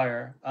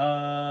 Skyfire.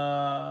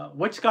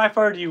 Which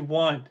Skyfire do you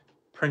want,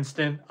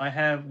 Princeton? I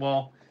have,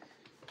 well,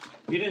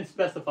 you didn't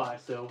specify,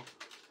 so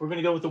we're going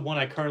to go with the one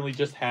I currently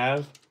just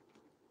have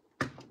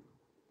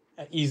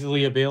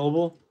easily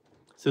available.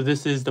 So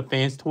this is the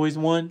Fans Toys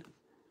one.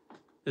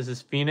 This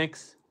is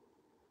Phoenix.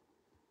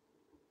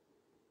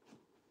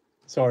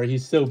 Sorry,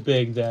 he's so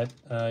big that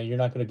you're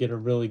not going to get a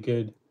really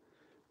good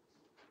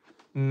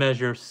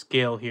measure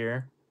scale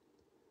here.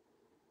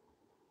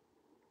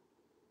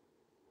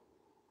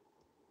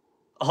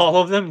 All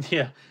of them?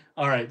 Yeah.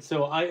 All right,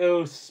 so I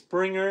owe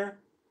Springer,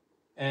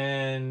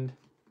 and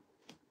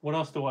what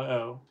else do I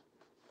owe?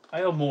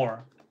 I owe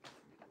more.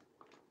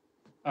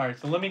 All right,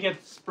 so let me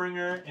get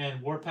Springer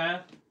and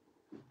Warpath.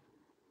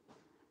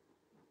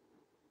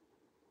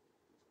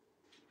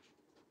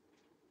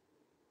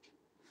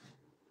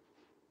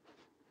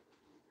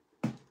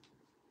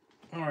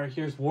 All right,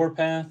 here's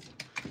Warpath.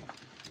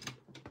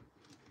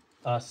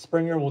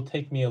 Springer will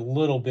take me a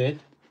little bit.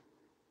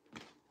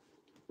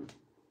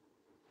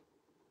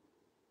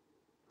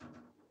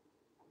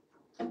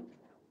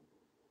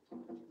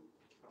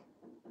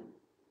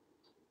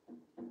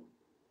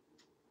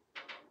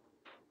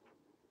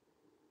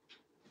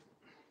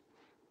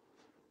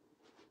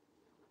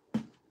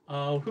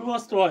 Who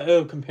else do I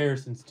owe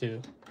comparisons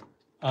to?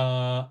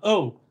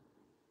 Oh,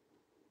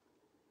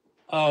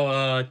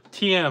 Oh,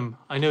 TM.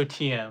 I know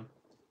TM.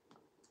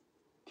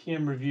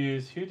 TM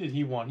reviews. Who did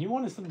he want? He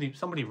wanted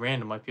somebody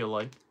random, I feel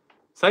like.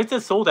 Sites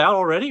that sold out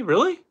already?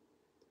 Really?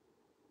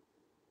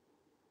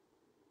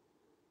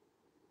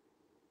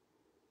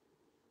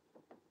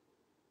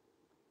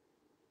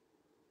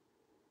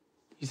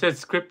 He said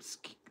skip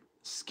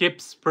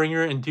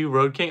Springer and do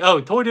Road King. Oh,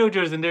 Toy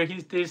Dojo's in there.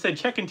 They said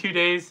check in 2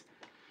 days.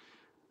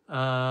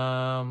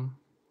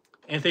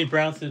 Anthony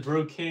Brown says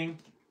Road King.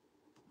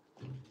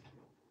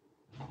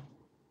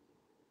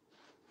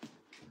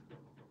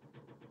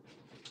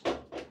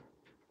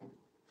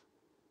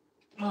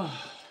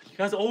 Oh, you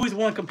guys always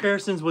want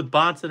comparisons with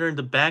bots that are in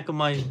the back of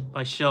my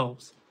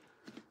shelves.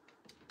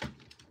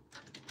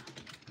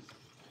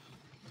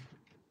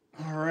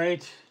 All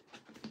right.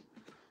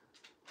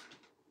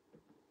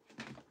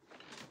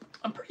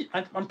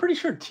 I'm pretty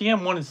sure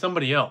TM wanted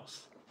somebody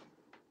else.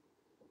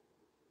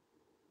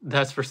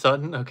 That's for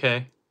Sutton?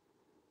 Okay.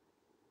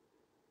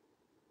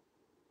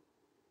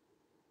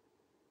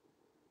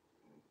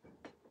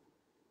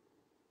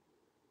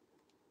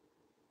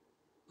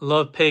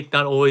 Love Paik,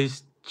 not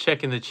always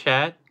checking the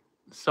chat.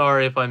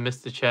 Sorry if I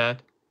missed the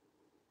chat.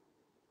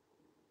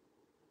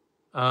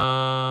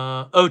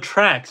 Oh,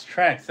 tracks.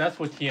 That's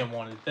what TM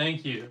wanted.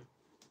 Thank you.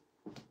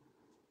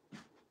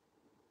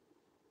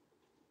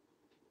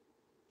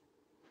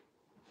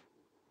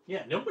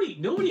 Yeah,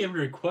 nobody ever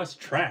requests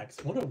tracks.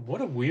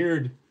 What a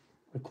weird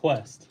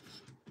request.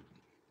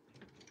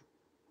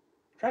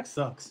 Track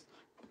sucks.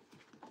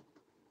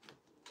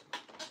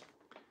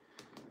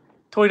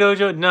 Toy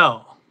Dojo,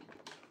 no.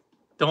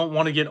 Don't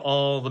want to get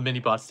all the mini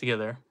bots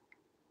together.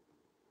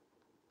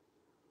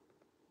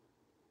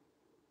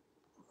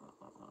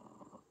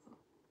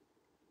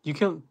 You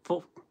can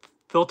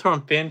filter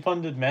on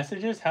fan-funded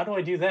messages? How do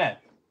I do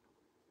that?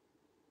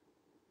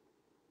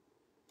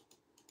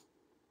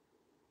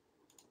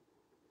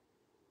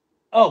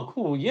 Oh,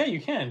 cool. Yeah, you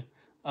can.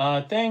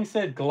 Thang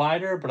said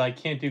glider, but I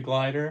can't do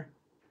glider.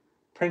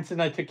 Princeton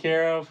I took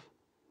care of.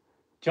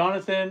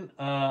 Jonathan,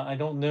 I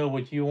don't know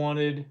what you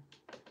wanted.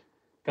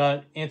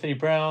 Got Anthony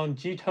Brown.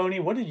 G Tony,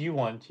 what did you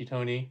want, G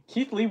Tony?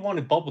 Keith Lee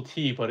wanted bubble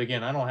tea, but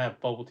again, I don't have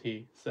bubble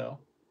tea, so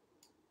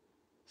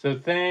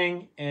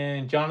Thang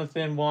and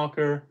Jonathan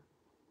Walker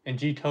and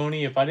G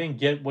Tony, if I didn't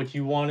get what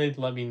you wanted,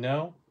 let me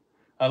know.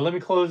 Let me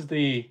close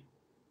the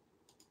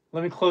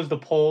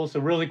poll. So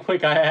really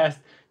quick, I asked,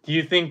 do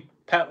you think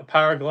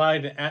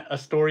Powerglide and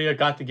Astoria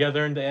got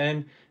together in the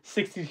end?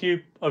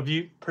 62%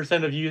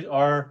 of you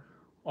are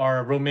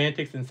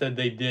romantics and said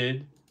they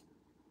did.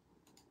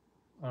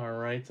 All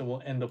right, so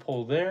we'll end the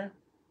poll there.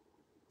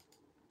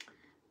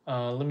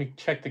 Let me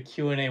check the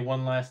Q&A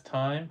one last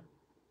time.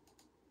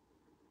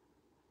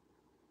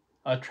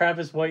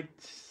 Travis White,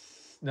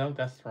 no,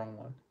 that's the wrong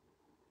one.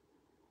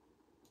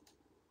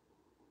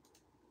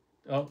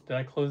 Oh, did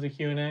I close the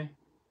Q&A?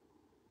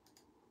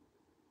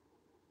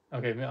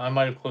 Okay, I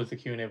might have closed the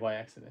Q&A by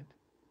accident.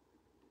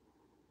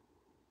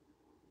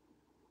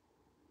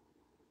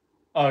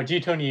 Oh, G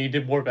Tony, you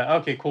did Warbat.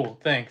 Okay, cool.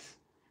 Thanks.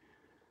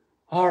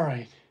 All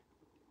right.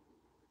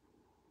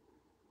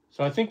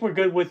 So I think we're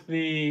good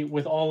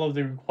with all of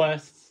the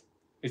requests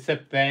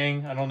except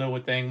Thang. I don't know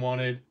what Thang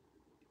wanted.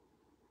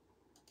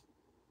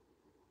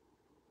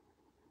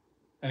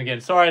 And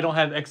again, sorry I don't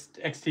have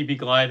XTB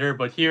Glider,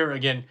 but here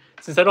again,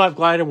 since I don't have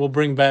Glider, we'll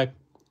bring back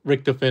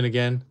Richtofen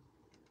again.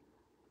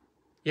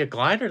 Yeah,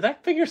 Glider,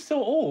 that figure's so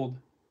old.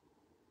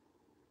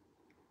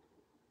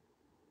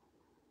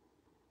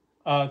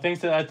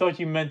 Thanks. I thought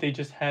you meant they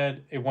just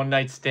had a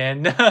one-night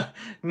stand.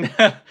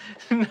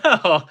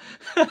 No.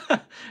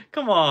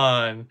 Come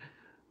on.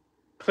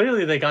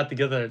 Clearly they got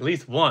together at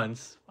least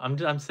once.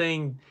 I'm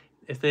saying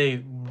if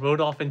they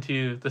rode off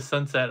into the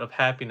sunset of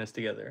happiness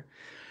together.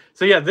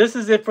 So yeah, this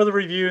is it for the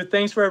review.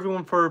 Thanks for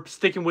everyone for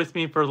sticking with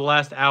me for the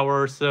last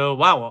hour or so.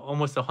 Wow,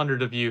 almost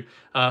 100 of you.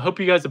 Hope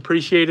you guys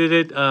appreciated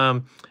it.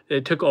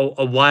 It took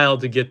a while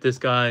to get this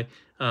guy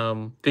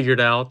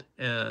figured out.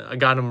 I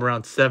got him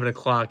around 7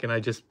 o'clock, and I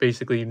just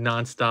basically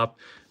nonstop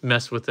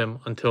messed with him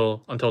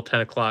until 10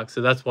 o'clock.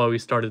 So that's why we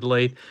started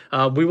late.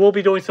 We will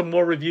be doing some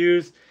more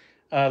reviews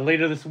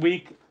later this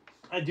week.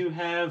 I do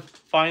have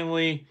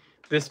finally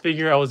this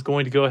figure. I was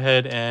going to go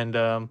ahead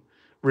and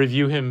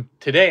review him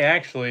today,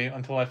 actually,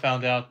 until I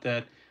found out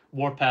that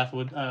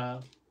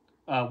Warthog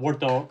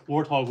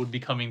would be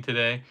coming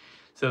today.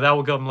 So that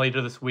will come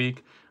later this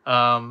week.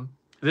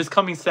 This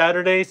coming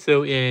Saturday,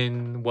 so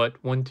in what,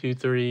 4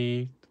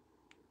 days,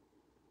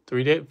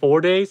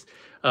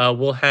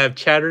 we'll have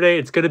Chatterday.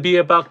 It's going to be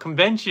about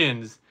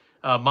conventions,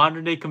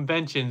 modern day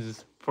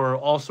conventions for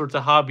all sorts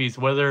of hobbies.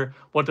 What are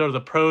the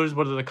pros?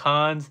 What are the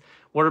cons?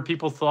 What are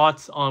people's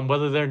thoughts on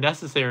whether they're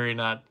necessary or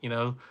not? You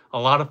know, a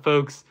lot of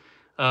folks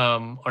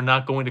are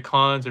not going to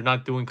cons or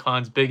not doing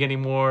cons big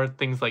anymore.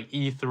 Things like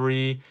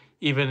E3,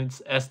 even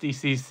it's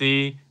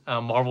SDCC.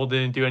 Marvel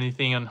didn't do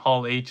anything on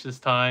Hall H this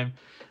time.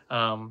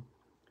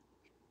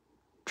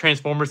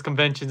 Transformers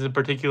conventions in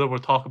particular, we'll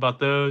talk about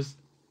those.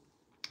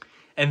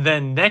 And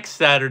then next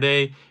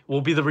Saturday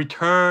will be the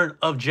return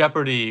of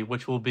Jeopardy,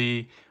 which will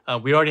be,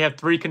 we already have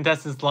 3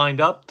 contestants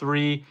lined up,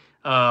 3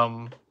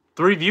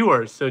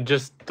 viewers. So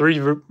just 3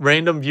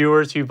 random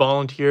viewers who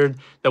volunteered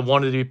that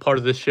wanted to be part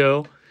of the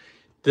show.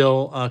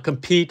 They'll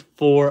compete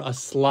for a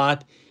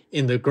slot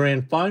in the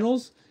grand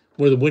finals,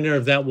 where the winner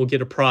of that will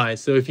get a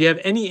prize. So if you have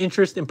any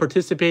interest in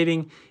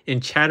participating in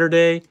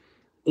Chatterday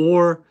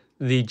or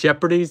the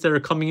Jeopardies that are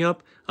coming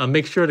up,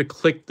 make sure to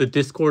click the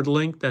Discord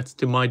link. That's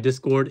to my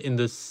Discord in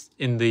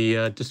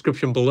the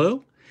description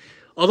below.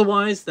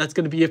 Otherwise, that's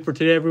going to be it for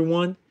today,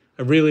 everyone.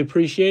 I really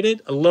appreciate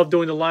it. I love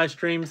doing the live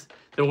streams.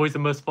 They're always the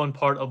most fun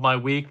part of my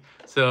week.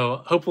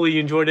 So hopefully you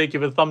enjoyed it.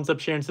 Give it a thumbs up,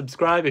 share, and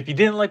subscribe. If you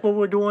didn't like what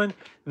we're doing,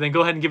 then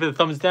go ahead and give it a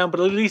thumbs down. But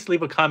at least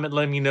leave a comment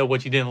letting me know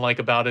what you didn't like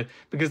about it,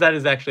 because that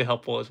is actually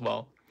helpful as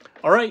well.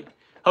 All right.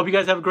 Hope you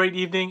guys have a great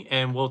evening,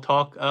 and we'll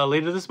talk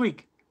later this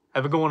week.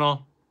 Have a good one,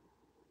 all.